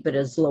try to keep it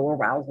as low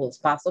arousal as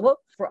possible.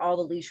 For all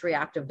the leash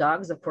reactive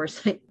dogs, of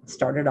course, I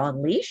started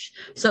on leash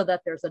so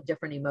that there's a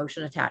different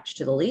emotion attached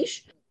to the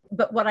leash.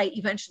 But what I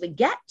eventually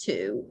get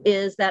to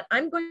is that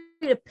I'm going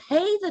to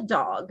pay the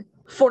dog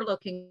for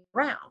looking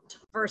around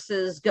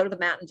versus go to the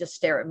mat and just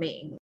stare at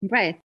me.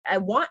 Right. I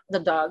want the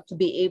dog to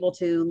be able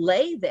to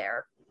lay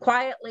there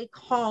quietly,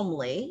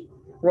 calmly,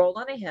 roll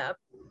on a hip,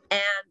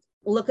 and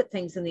look at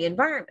things in the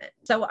environment.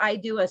 So I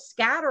do a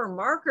scatter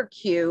marker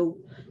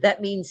cue that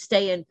means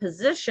stay in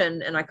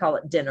position, and I call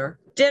it dinner.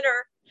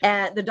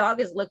 And the dog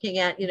is looking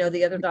at,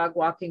 the other dog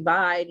walking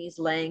by, and he's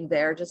laying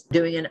there just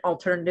doing an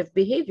alternative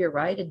behavior,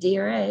 right? A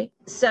DRA.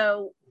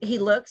 So he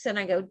looks and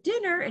I go,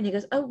 dinner. And he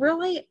goes, oh,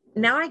 really?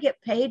 Now I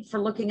get paid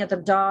for looking at the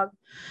dog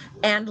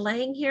and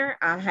laying here?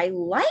 I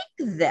like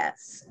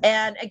this.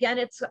 And again,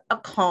 it's a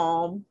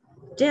calm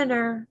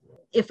dinner.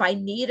 If I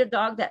need a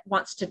dog that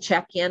wants to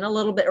check in a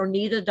little bit or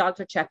need a dog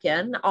to check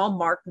in, I'll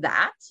mark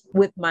that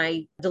with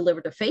my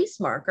deliver to face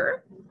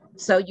marker.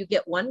 So you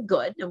get one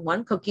good and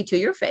one cookie to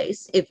your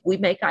face if we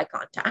make eye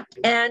contact.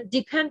 And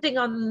depending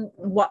on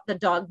what the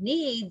dog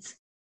needs,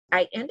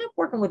 I end up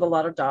working with a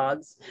lot of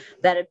dogs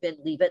that have been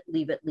leave it,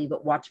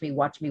 watch me.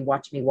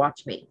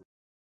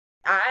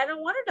 I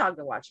don't want a dog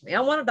to watch me.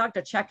 I want a dog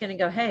to check in and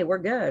go, hey, we're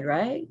good,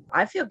 right?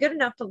 I feel good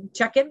enough to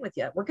check in with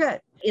you. We're good.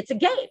 It's a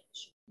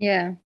gauge.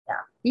 Yeah.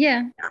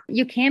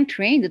 You can't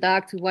train the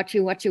dog to watch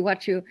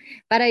you.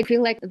 But I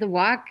feel like the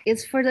walk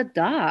is for the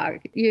dog.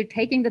 You're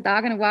taking the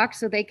dog on a walk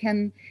so they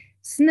can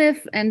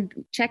sniff and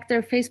check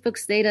their Facebook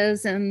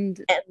status and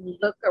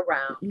look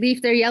around,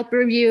 leave their Yelp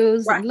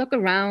reviews, right, and look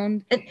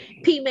around. And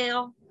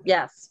P-mail.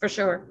 Yes, for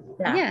sure.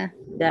 Yeah.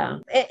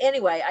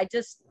 Anyway,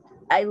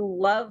 I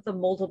love the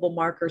multiple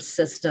marker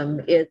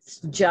system. It's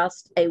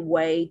just a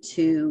way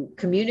to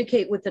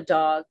communicate with the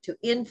dog, to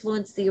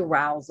influence the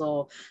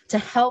arousal, to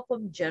help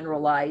them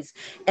generalize.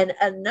 And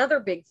another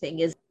big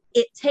thing is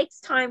it takes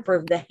time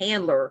for the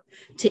handler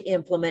to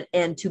implement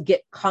and to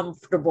get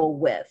comfortable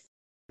with.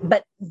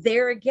 But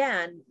there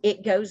again,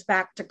 it goes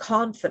back to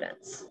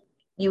confidence.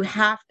 You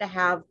have to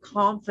have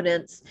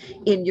confidence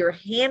in your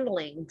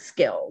handling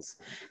skills.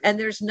 And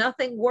there's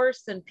nothing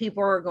worse than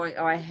people are going,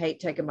 oh, I hate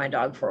taking my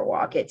dog for a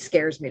walk. It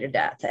scares me to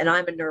death. And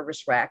I'm a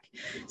nervous wreck.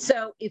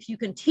 So if you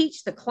can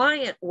teach the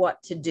client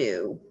what to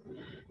do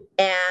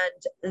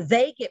and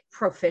they get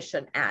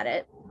proficient at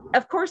it,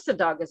 of course the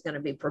dog is going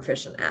to be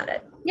proficient at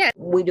it. Yeah.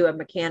 We do a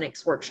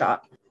mechanics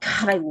workshop.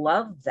 God, I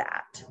love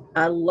that.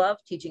 I love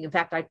teaching. In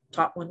fact, I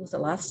taught one, was it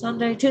last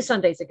Sunday? 2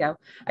 Sundays ago.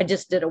 I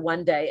just did a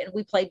one day and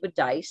we played with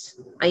dice.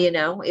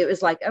 It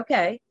was like,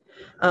 okay,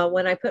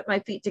 when I put my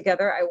feet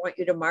together, I want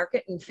you to mark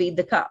it and feed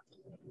the cup.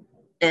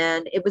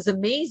 And it was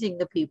amazing.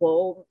 The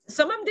people,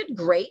 some of them did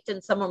great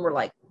and some of them were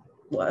like,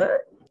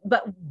 what?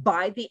 But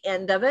by the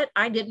end of it,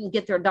 I didn't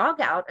get their dog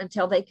out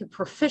until they could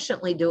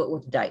proficiently do it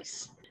with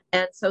dice.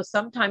 And so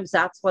sometimes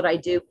that's what I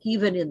do,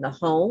 even in the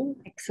home.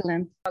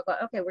 Excellent. I'll go,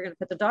 okay, we're going to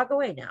put the dog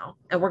away now.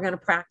 And we're going to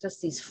practice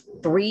these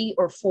 3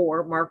 or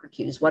 4 marker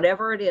cues,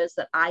 whatever it is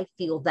that I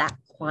feel that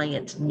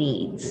client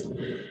needs.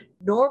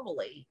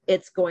 Normally,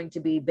 it's going to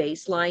be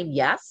baseline,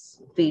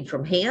 yes, feed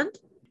from hand,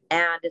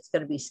 and it's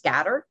going to be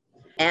scatter,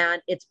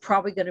 and it's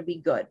probably going to be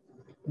good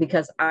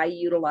because I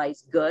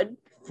utilize good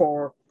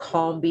for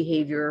calm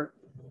behavior,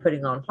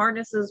 putting on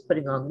harnesses,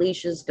 putting on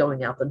leashes,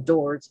 going out the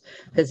doors.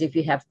 Because if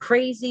you have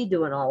crazy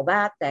doing all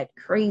that, that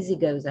crazy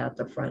goes out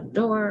the front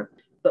door.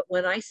 But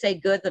when I say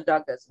good, the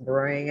dog goes,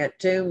 bring it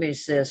to me,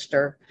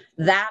 sister.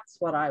 That's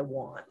what I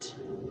want.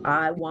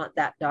 I want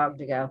that dog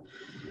to go,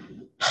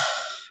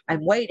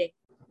 I'm waiting.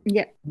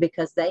 Yeah.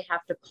 Because they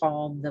have to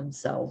calm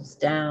themselves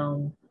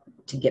down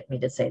to get me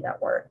to say that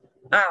word.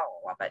 I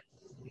love it.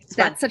 It's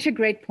That's fun. Such a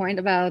great point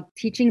about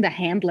teaching the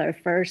handler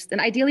first,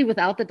 and ideally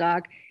without the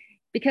dog.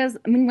 Because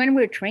I mean, when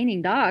we're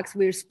training dogs,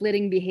 we're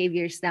splitting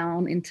behaviors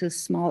down into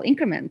small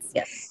increments.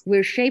 Yes.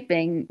 We're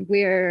shaping,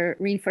 we're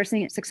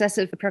reinforcing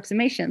successive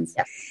approximations.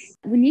 Yes.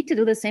 We need to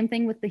do the same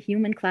thing with the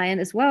human client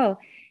as well,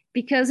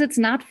 because it's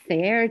not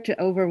fair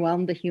to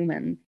overwhelm the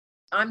human.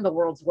 I'm the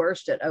world's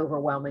worst at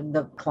overwhelming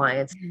the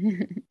clients.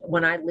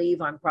 When I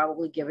leave, I'm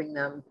probably giving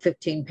them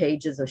 15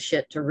 pages of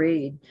shit to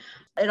read.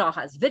 It all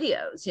has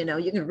videos,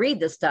 you can read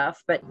the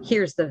stuff, but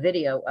here's the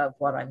video of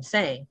what I'm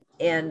saying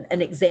and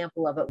an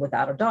example of it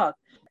without a dog.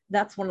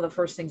 That's one of the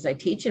first things I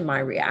teach in my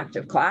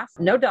reactive class.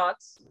 No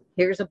dogs.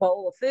 Here's a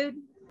bowl of food.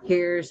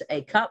 Here's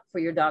a cup for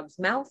your dog's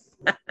mouth.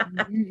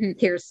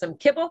 Here's some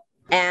kibble.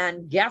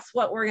 And guess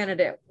what we're going to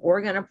do?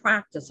 We're going to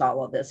practice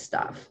all of this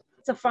stuff.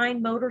 It's a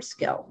fine motor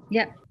skill.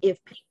 Yeah.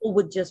 If people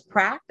would just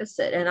practice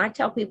it. And I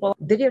tell people,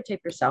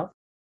 videotape yourself.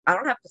 I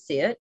don't have to see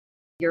it.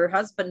 Your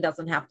husband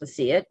doesn't have to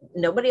see it.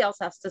 Nobody else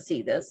has to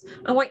see this.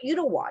 I want you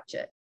to watch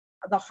it.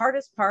 The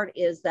hardest part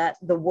is that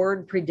the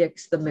word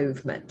predicts the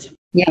movement.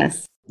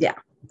 Yes. Yeah,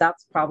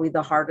 that's probably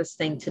the hardest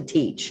thing to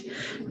teach.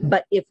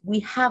 But if we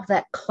have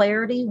that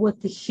clarity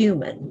with the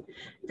human,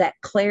 that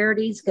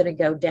clarity is going to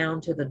go down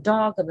to the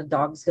dog, and the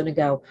dog's going to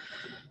go,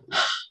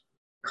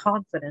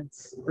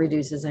 confidence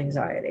reduces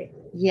anxiety.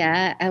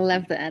 Yeah, I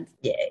love that.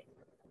 Yay.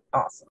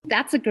 Awesome.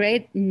 That's a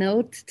great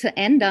note to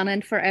end on,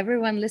 and for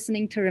everyone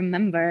listening to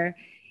remember,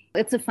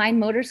 it's a fine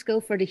motor skill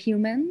for the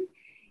human,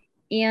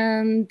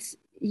 and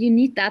you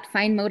need that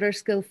fine motor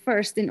skill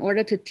first in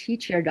order to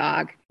teach your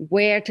dog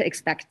where to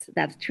expect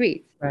that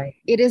treat. Right.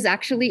 It is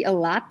actually a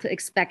lot to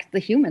expect the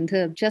human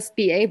to just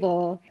be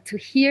able to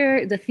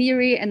hear the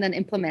theory and then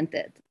implement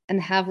it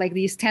and have like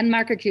these 10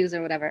 marker cues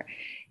or whatever.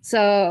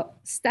 So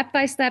step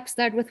by step,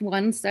 start with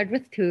 1, start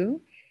with 2,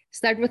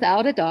 start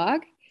without a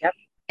dog. Yep.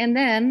 And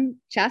then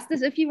just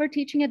as if you were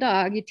teaching a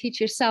dog, you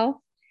teach yourself,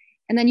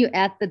 and then you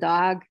add the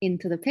dog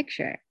into the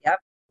picture. Yep.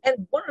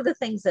 And one of the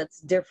things that's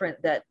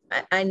different that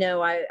I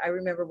know, I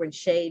remember when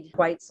Shade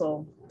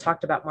Weitzel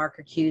talked about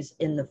marker cues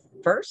in the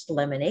first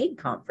Lemonade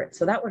conference.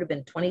 So that would have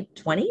been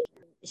 2020.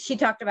 She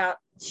talked about,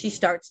 she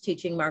starts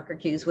teaching marker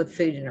cues with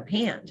food in her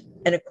hand.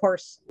 And of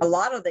course, a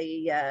lot of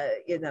the,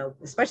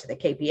 especially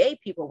the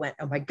KPA people went,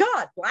 oh my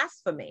God,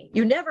 blasphemy.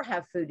 You never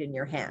have food in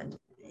your hand.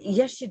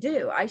 Yes, you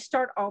do. I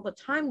start all the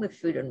time with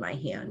food in my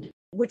hand,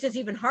 which is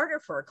even harder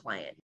for a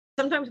client.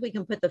 Sometimes we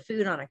can put the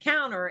food on a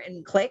counter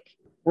and click,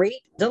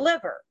 read,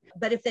 deliver.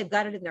 But if they've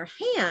got it in their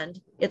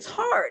hand, it's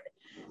hard.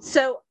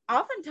 So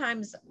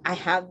oftentimes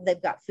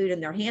they've got food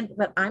in their hand,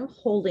 but I'm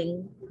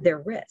holding their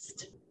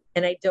wrist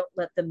and I don't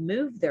let them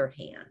move their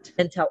hand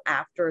until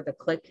after the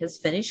click has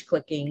finished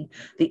clicking,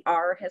 the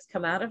R has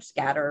come out of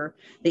scatter,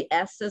 the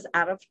S is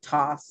out of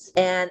toss.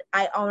 And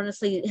I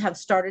honestly have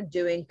started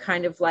doing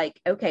kind of like,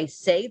 okay,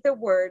 say the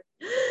word,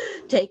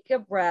 take a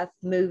breath,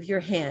 move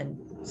your hand.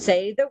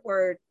 Say the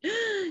word,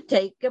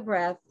 take a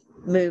breath,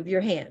 move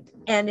your hand.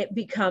 And it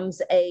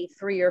becomes a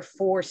 3 or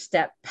 4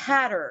 step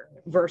pattern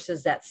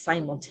versus that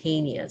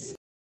simultaneous.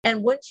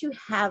 And once you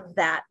have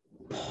that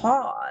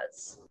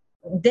pause,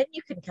 then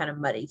you can kind of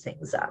muddy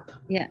things up.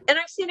 Yeah. And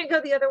I've seen it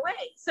go the other way.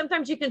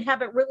 Sometimes you can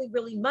have it really,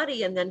 really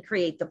muddy and then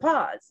create the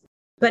pause.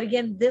 But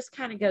again, this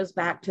kind of goes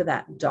back to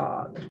that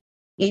dog.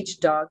 Each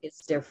dog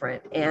is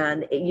different.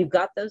 And you've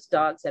got those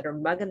dogs that are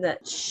mugging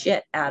that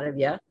shit out of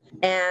you.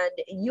 And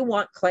you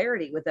want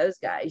clarity with those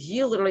guys.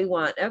 You literally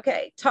want,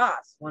 okay,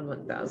 toss, 1,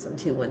 1,000,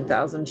 2,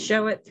 1,000,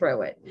 show it,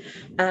 throw it,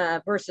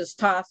 versus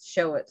toss,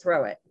 show it,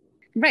 throw it.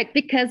 Right,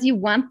 because you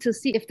want to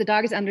see if the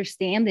dog is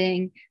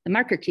understanding the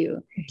marker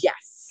cue.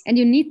 Yes. And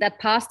you need that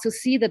pause to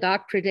see the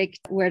dog predict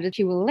where the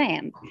cue will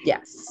land.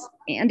 Yes.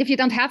 And if you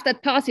don't have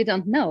that pause, you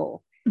don't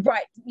know.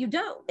 Right. You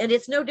don't. And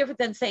it's no different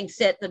than saying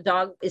sit. The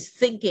dog is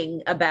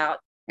thinking about.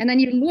 And then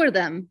you lure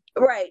them.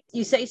 Right.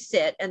 You say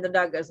sit and the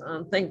dog goes,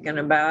 I'm thinking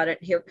about it.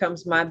 Here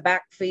comes my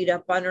back feet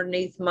up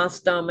underneath my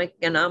stomach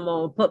and I'm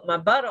going to put my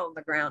butt on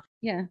the ground.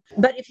 Yeah.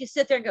 But if you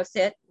sit there and go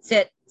sit,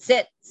 sit,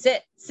 sit,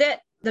 sit, sit,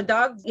 the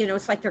dog,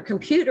 it's like their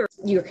computer.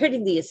 You're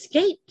hitting the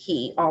escape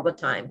key all the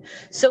time.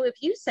 So if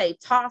you say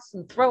toss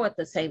and throw at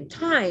the same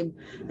time,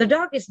 the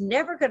dog is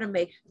never going to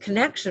make a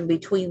connection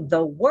between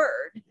the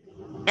word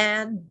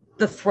and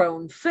the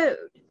thrown food.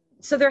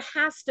 So there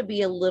has to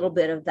be a little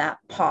bit of that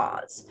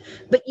pause,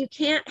 but you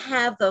can't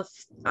have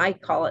I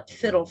call it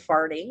fiddle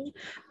farting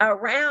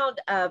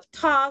around of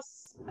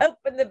toss,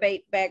 open the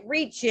bait bag,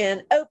 reach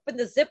in, open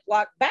the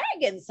Ziploc bag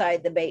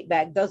inside the bait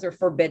bag. Those are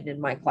forbidden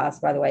in my class,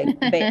 by the way,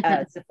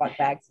 Ziploc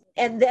bags.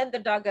 And then the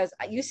dog goes,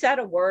 you said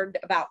a word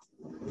about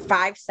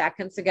 5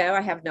 seconds ago. I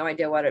have no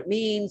idea what it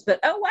means, but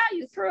oh, wow,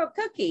 you threw a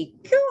cookie.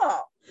 Cool.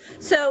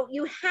 So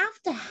you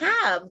have to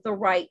have the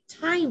right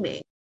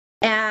timing.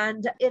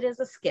 And it is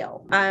a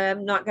skill.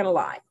 I'm not going to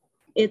lie.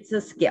 It's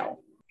a skill.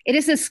 It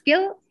is a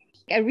skill.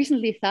 I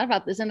recently thought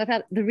about this, and I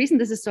thought the reason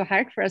this is so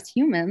hard for us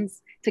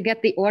humans to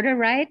get the order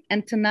right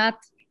and to not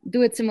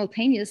do it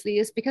simultaneously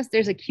is because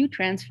there's a cue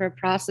transfer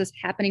process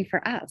happening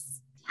for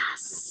us.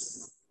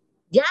 Yes.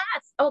 Yes.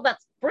 Oh,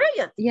 that's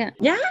brilliant. Yeah.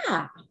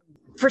 Yeah,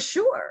 for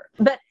sure.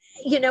 But,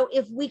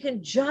 if we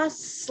can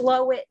just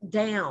slow it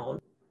down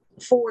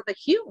for the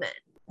human,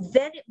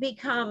 then it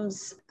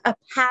becomes a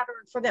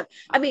pattern for them.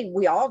 I mean,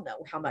 we all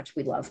know how much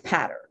we love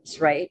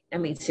patterns, right? I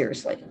mean,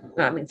 seriously.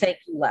 I mean, thank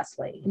you,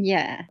 Leslie.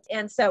 Yeah.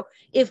 And so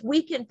if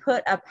we can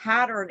put a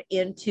pattern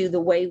into the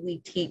way we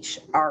teach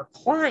our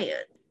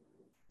client,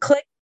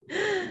 click,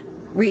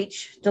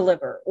 reach,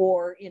 deliver,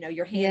 or,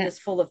 your hand is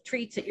full of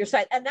treats at your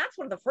side. And that's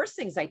one of the first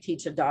things I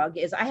teach a dog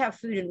is I have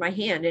food in my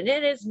hand and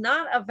it is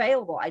not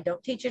available. I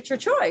don't teach it your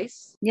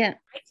choice. Yeah.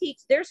 I teach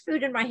there's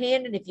food in my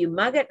hand. And if you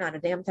mug it, not a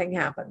damn thing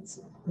happens.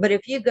 But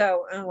if you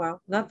go, oh,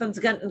 well, nothing's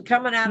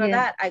coming out of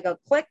that, I go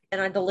click and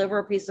I deliver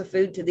a piece of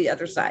food to the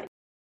other side.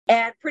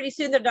 And pretty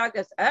soon the dog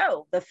goes,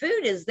 oh, the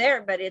food is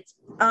there, but it's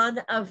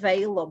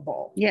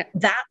unavailable. Yeah.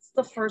 That's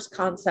the first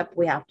concept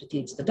we have to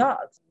teach the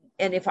dogs.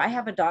 And if I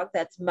have a dog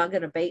that's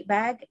mugging a bait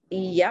bag,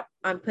 yep,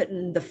 I'm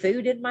putting the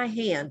food in my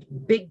hand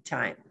big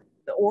time.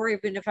 Or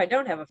even if I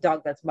don't have a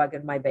dog that's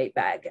mugging my bait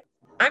bag,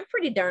 I'm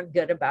pretty darn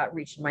good about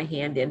reaching my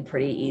hand in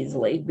pretty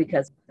easily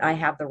because I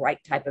have the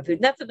right type of food.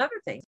 And that's another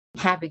thing,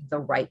 having the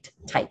right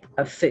type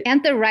of food.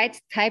 And the right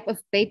type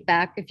of bait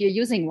bag if you're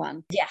using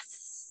one. Yes.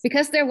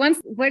 Because there are ones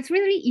where it's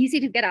really easy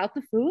to get out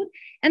the food.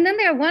 And then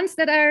there are ones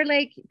that are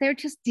like, they're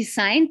just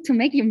designed to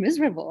make you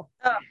miserable.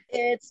 Oh,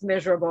 it's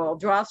miserable.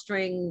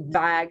 Drawstring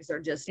bags are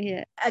just,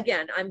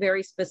 again, I'm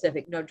very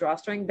specific. No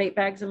drawstring bait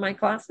bags in my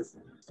classes.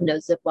 No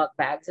Ziploc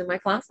bags in my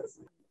classes.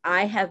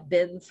 I have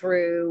been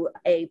through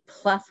a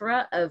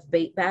plethora of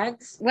bait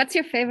bags. What's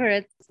your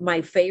favorite?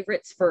 My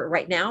favorites for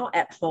right now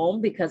at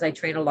home, because I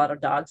train a lot of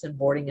dogs in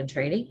boarding and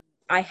training.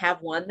 I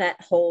have one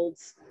that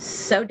holds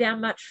so damn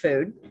much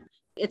food.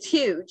 It's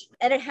huge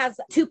and it has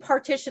 2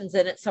 partitions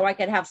in it. So I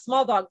could have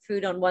small dog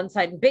food on one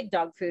side and big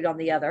dog food on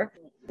the other.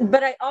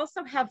 But I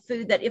also have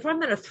food that if I'm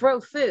going to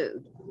throw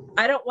food,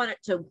 I don't want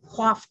it to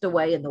waft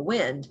away in the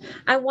wind.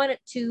 I want it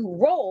to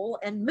roll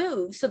and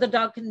move so the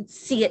dog can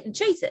see it and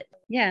chase it.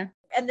 Yeah.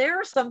 And there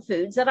are some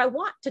foods that I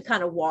want to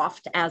kind of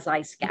waft as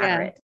I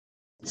scatter it.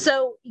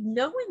 So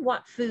knowing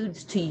what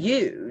foods to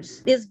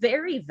use is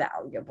very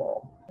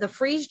valuable. The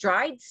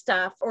freeze-dried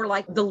stuff or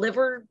like the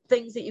liver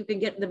things that you can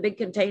get in the big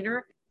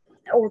container,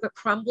 or the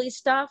crumbly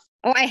stuff.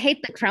 Oh, I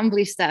hate the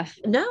crumbly stuff.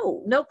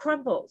 No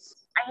crumbles.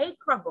 I hate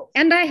crumbles.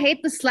 And I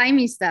hate the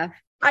slimy stuff.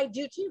 I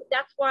do too.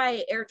 That's why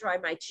I air dry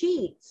my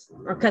cheese,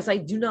 because I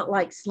do not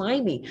like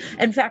slimy.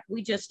 In fact,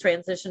 we just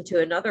transitioned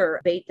to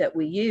another bait that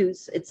we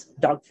use. It's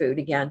dog food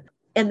again.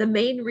 And the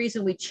main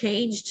reason we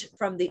changed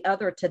from the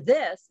other to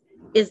this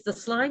is the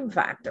slime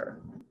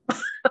factor.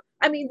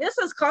 I mean, this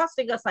is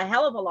costing us a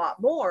hell of a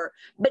lot more,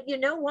 but you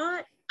know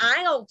what?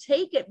 I'll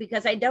take it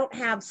because I don't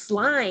have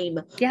slime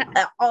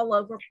all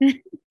over.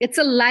 It's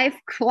a life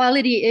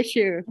quality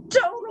issue.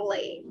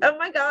 Totally. Oh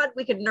my God.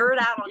 We could nerd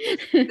out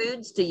on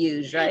foods to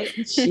use, right?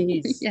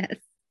 Jeez. Yes.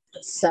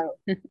 So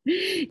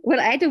what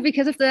I do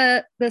because of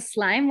the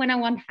slime when I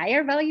want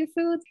higher value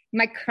food,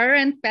 my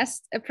current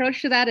best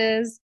approach to that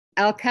is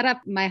I'll cut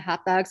up my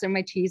hot dogs or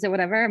my cheese or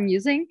whatever I'm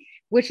using,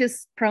 which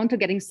is prone to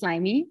getting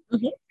slimy.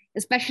 Mm-hmm.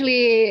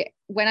 Especially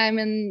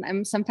when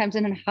I'm sometimes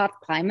in hot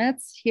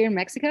climates here in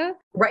Mexico.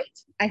 Right.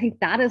 I think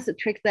that is a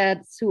trick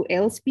that Sue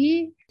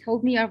Ailsby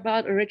told me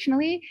about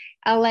originally.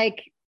 I'll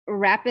like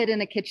wrap it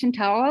in a kitchen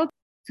towel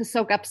to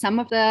soak up some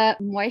of the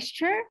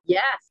moisture.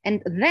 Yes.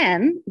 And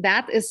then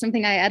that is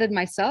something I added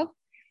myself.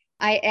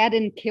 I add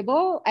in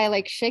kibble. I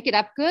like shake it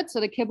up good so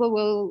the kibble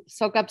will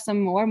soak up some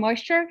more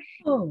moisture.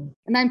 Oh.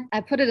 And then I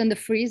put it in the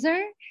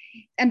freezer.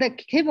 And the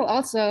kibble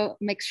also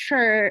makes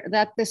sure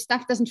that the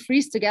stuff doesn't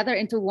freeze together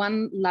into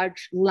one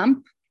large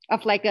lump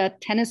of like a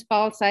tennis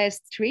ball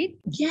sized treat.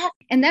 Yeah.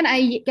 And then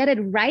I get it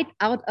right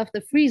out of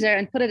the freezer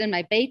and put it in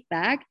my bait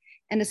bag.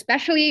 And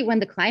especially when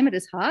the climate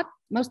is hot,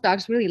 most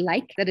dogs really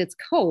like that it's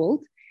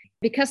cold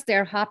because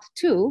they're hot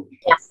too.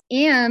 Yes.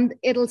 And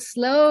it'll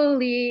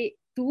slowly,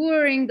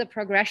 during the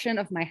progression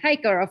of my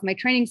hike or of my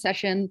training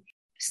session,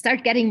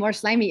 start getting more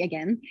slimy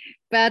again.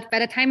 But by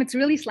the time it's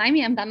really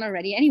slimy, I'm done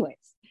already anyways.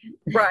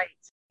 Right.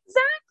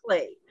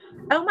 Exactly.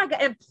 Oh my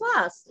God. And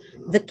plus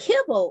the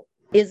kibble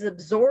is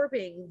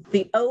absorbing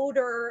the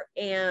odor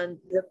and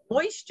the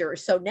moisture.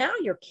 So now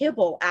your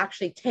kibble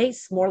actually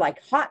tastes more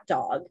like hot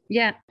dog.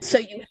 Yeah. So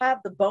you have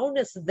the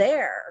bonus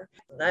there.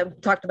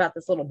 I've talked about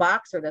this little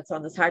boxer that's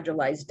on this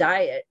hydrolyzed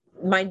diet.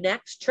 My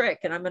next trick,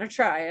 and I'm going to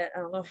try it, I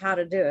don't know how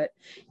to do it,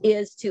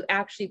 is to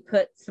actually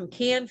put some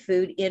canned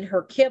food in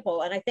her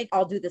kibble. And I think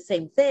I'll do the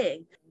same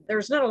thing.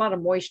 There's not a lot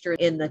of moisture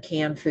in the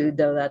canned food,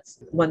 though. That's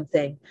one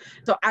thing.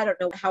 So I don't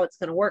know how it's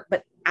going to work,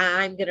 but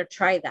I'm going to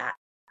try that.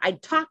 I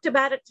talked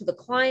about it to the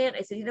client.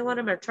 I said, you know what,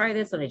 I'm going to try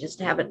this, and I just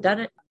haven't done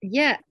it.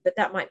 Yeah. But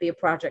that might be a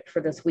project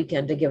for this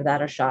weekend to give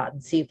that a shot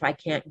and see if I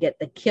can't get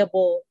the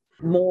kibble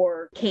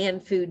more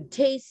canned food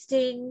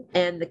tasting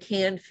and the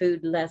canned food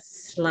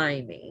less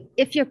slimy.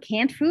 If your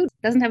canned food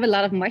doesn't have a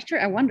lot of moisture,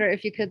 I wonder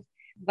if you could,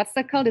 what's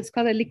that called? It's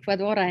called a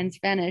licuadora in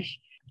Spanish,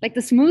 like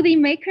the smoothie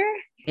maker.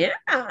 Yeah.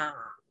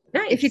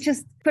 Nice. If you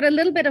just put a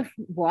little bit of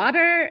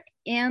water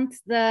and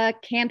the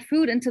canned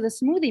food into the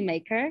smoothie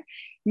maker,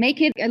 make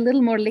it a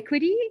little more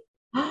liquidy.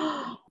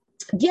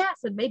 Yes,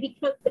 and maybe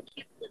cook the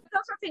kibble.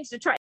 Those are things to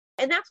try.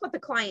 And that's what the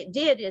client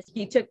did is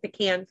he took the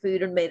canned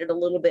food and made it a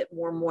little bit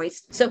more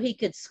moist so he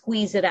could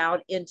squeeze it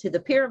out into the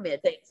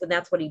pyramid things. And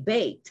that's what he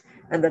baked.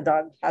 And the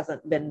dog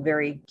hasn't been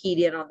very keyed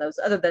in on those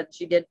other than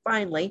she did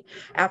finally.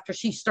 After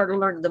she started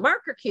learning the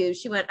marker cues,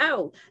 she went,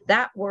 oh,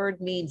 that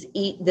word means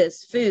eat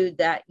this food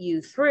that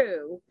you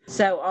threw.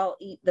 So I'll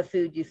eat the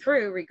food you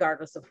threw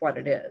regardless of what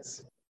it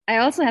is. I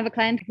also have a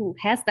client who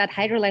has that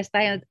hydrolyzed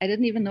diet. I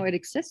didn't even know it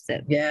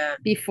existed. Yeah.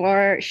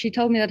 Before she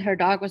told me that her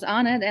dog was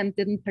on it and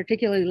didn't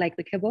particularly like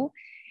the kibble.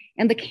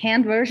 And the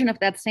canned version of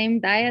that same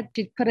diet,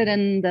 she put it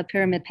in the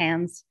pyramid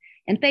pans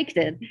and baked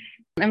it.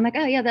 And I'm like,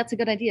 oh yeah, that's a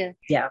good idea.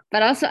 Yeah.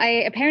 But also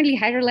apparently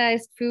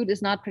hydrolyzed food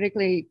is not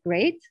particularly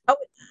great. Oh,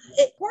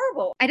 it's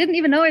horrible. I didn't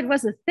even know it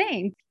was a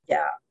thing.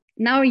 Yeah.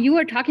 Now you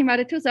were talking about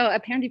it too. So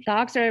apparently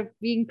dogs are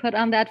being put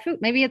on that food.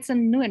 Maybe it's a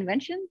new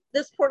invention.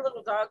 This poor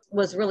little dog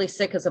was really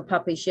sick as a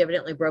puppy. She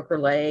evidently broke her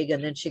leg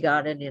and then she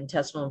got an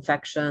intestinal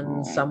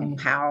infection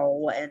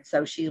somehow. And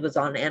so she was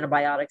on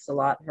antibiotics a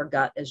lot. Her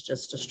gut is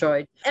just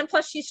destroyed. And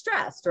plus she's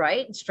stressed,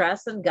 right? And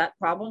stress and gut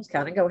problems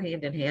kind of go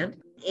hand in hand.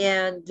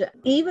 And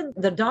even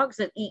the dogs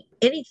that eat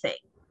anything,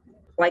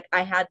 like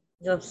I had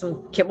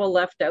some kibble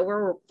left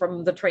over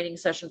from the training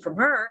session from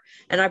her.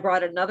 And I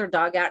brought another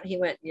dog out and he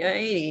went, yeah, I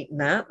ain't eating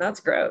that. That's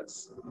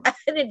gross.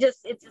 And it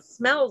just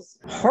smells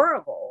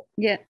horrible.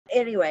 Yeah.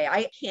 Anyway,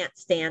 I can't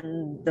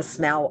stand the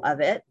smell of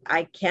it.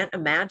 I can't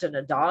imagine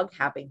a dog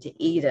having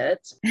to eat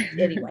it.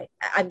 Anyway,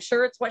 I'm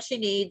sure it's what she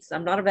needs.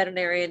 I'm not a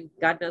veterinarian.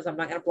 God knows I'm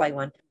not going to play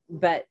one.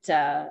 But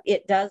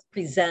it does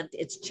present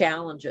its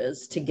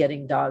challenges to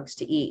getting dogs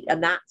to eat.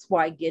 And that's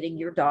why getting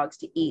your dogs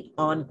to eat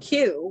on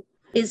cue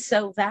is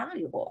so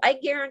valuable. I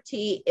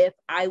guarantee if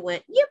I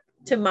went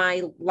to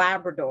my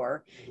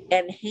Labrador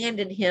and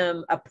handed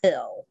him a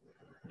pill,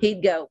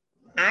 he'd go,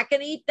 I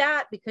can eat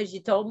that because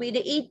you told me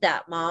to eat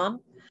that,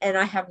 Mom. And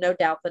I have no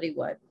doubt that he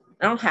would.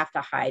 I don't have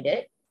to hide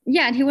it.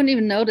 Yeah, and he wouldn't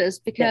even notice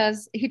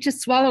because he'd just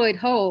swallow it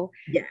whole.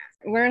 Yeah.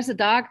 Whereas a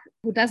dog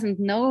who doesn't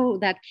know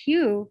that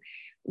cue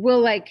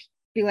will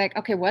be like,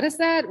 okay, what is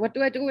that? What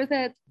do I do with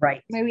it?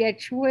 Right. Maybe I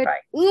chew it.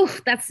 Right. Ooh,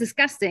 that's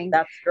disgusting.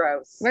 That's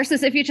gross.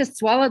 Versus if you just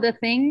swallow the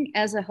thing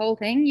as a whole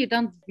thing, you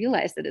don't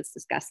realize that it's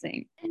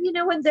disgusting. And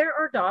when there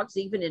are dogs,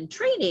 even in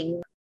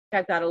training,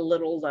 I've got a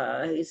little,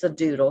 he's a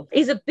doodle.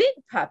 He's a big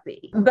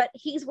puppy, but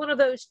he's one of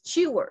those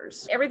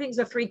chewers. Everything's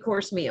a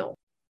 3-course meal.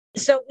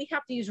 So we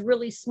have to use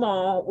really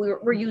small,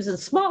 we're using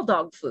small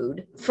dog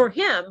food for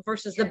him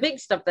versus the big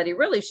stuff that he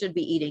really should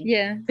be eating.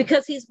 Yeah.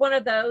 Because he's one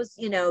of those,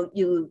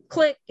 you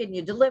click and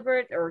you deliver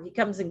it or he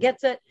comes and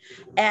gets it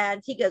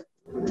and he goes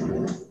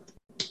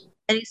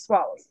and he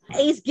swallows.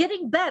 He's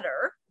getting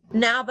better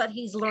now that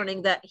he's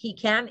learning that he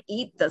can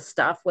eat the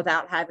stuff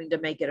without having to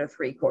make it a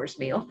 3-course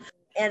meal.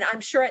 And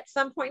I'm sure at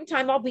some point in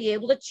time, I'll be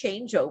able to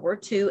change over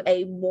to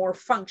a more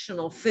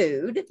functional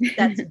food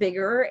that's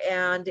bigger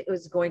and it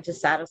was going to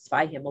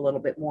satisfy him a little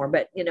bit more.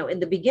 But, in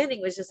the beginning,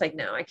 it was just like,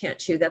 no, I can't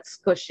chew. That's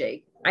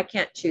squishy. I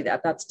can't chew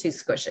that. That's too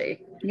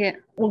squishy. Yeah.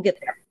 We'll get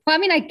there. Well, I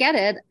mean, I get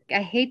it.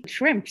 I hate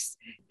shrimps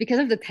because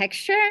of the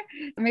texture.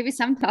 Maybe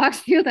some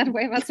dogs feel that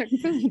way about certain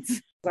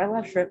foods. I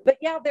love shrimp. But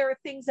yeah, there are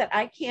things that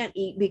I can't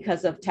eat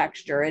because of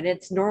texture. And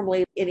it's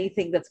normally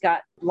anything that's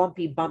got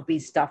lumpy, bumpy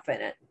stuff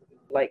in it.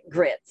 Like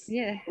grits.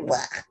 Yeah.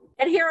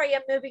 And here I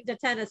am moving to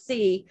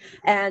Tennessee.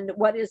 And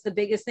what is the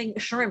biggest thing?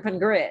 Shrimp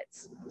and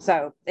grits.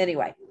 So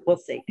anyway, we'll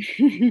see.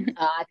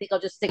 I think I'll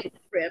just stick with the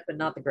shrimp and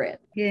not the grit.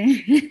 Yeah.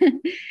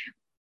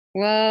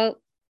 Well,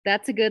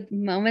 that's a good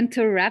moment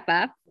to wrap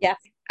up. Yes.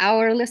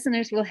 Our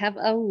listeners will have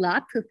a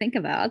lot to think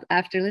about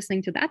after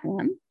listening to that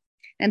one.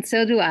 And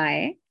so do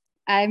I.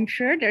 I'm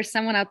sure there's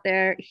someone out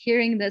there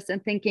hearing this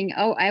and thinking,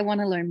 oh, I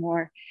want to learn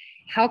more.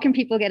 How can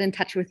people get in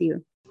touch with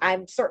you?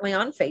 I'm certainly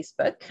on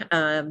Facebook.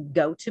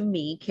 Go to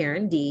me,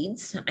 Karen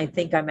Deeds. I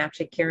think I'm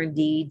actually Karen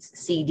Deeds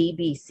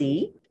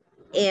CDBC.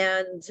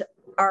 And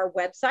our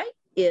website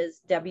is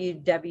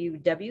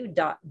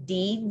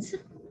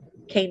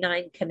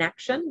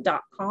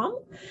www.deedscanineconnection.com.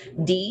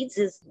 Deeds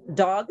is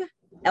dog,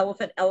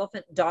 elephant,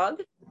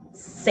 dog,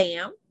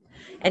 Sam.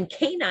 And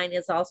canine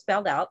is all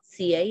spelled out,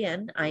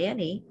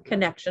 CANINE,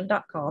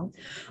 connection.com.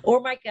 Or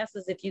my guess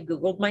is if you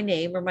Googled my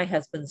name or my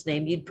husband's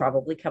name, you'd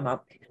probably come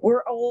up.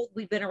 We're old.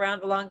 We've been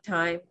around a long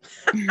time.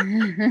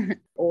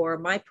 Or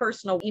my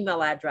personal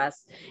email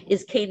address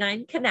is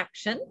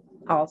canineconnection,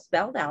 all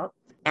spelled out,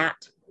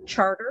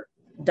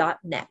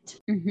 @charter.net.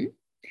 Mm-hmm.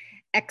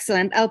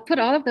 Excellent. I'll put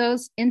all of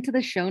those into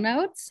the show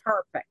notes.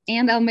 Perfect.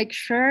 And I'll make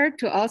sure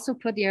to also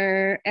put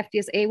your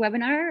FDSA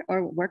webinar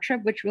or workshop,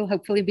 which will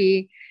hopefully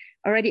be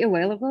already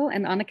available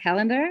and on a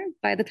calendar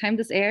by the time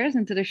this airs,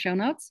 into the show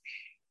notes.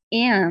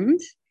 And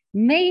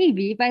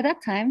maybe by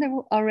that time, there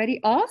will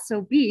already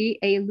also be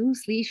a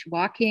loose leash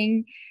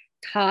walking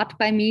taught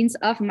by means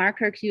of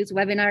marker cues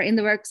webinar in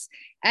the works.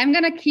 I'm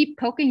going to keep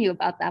poking you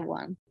about that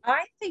one.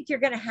 I think you're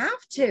going to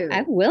have to.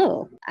 I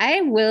will.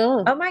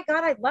 Oh my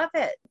God, I love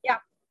it. Yeah,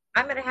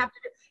 I'm going to have to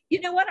do. You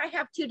know what? I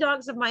have two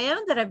dogs of my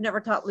own that I've never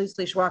taught loose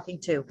leash walking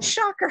to.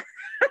 Shocker.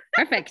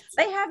 Perfect.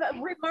 They have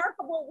a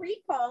remarkable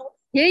recall.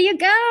 Here you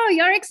go.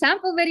 Your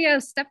example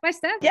videos, step by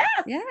step. Yes.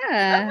 Yeah.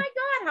 Oh my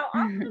God. How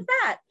awesome is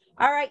that?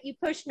 All right. You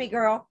pushed me,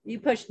 girl. You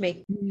pushed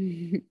me.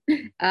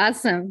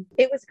 Awesome.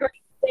 It was great.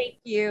 Thank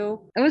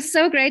you. It was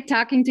so great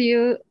talking to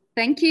you.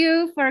 Thank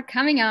you for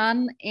coming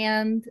on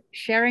and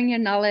sharing your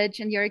knowledge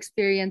and your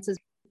experiences.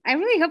 I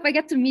really hope I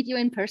get to meet you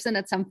in person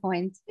at some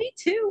point. Me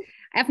too.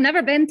 I've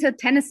never been to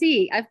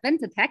Tennessee. I've been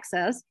to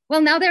Texas.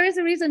 Well, now there is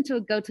a reason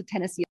to go to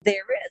Tennessee. There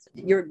is.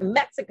 You're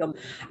Mexico.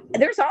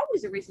 There's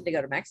always a reason to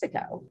go to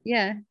Mexico.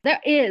 Yeah,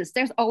 there is.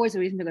 There's always a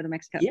reason to go to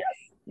Mexico. Yes.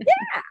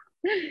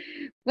 Yeah.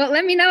 Well,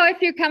 let me know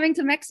if you're coming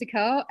to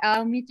Mexico.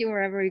 I'll meet you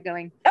wherever you're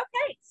going.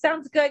 Okay.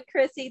 Sounds good,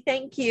 Chrissy.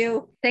 Thank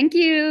you. Thank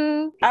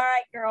you. All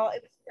right, girl.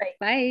 It was great.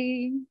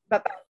 Bye.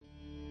 Bye-bye.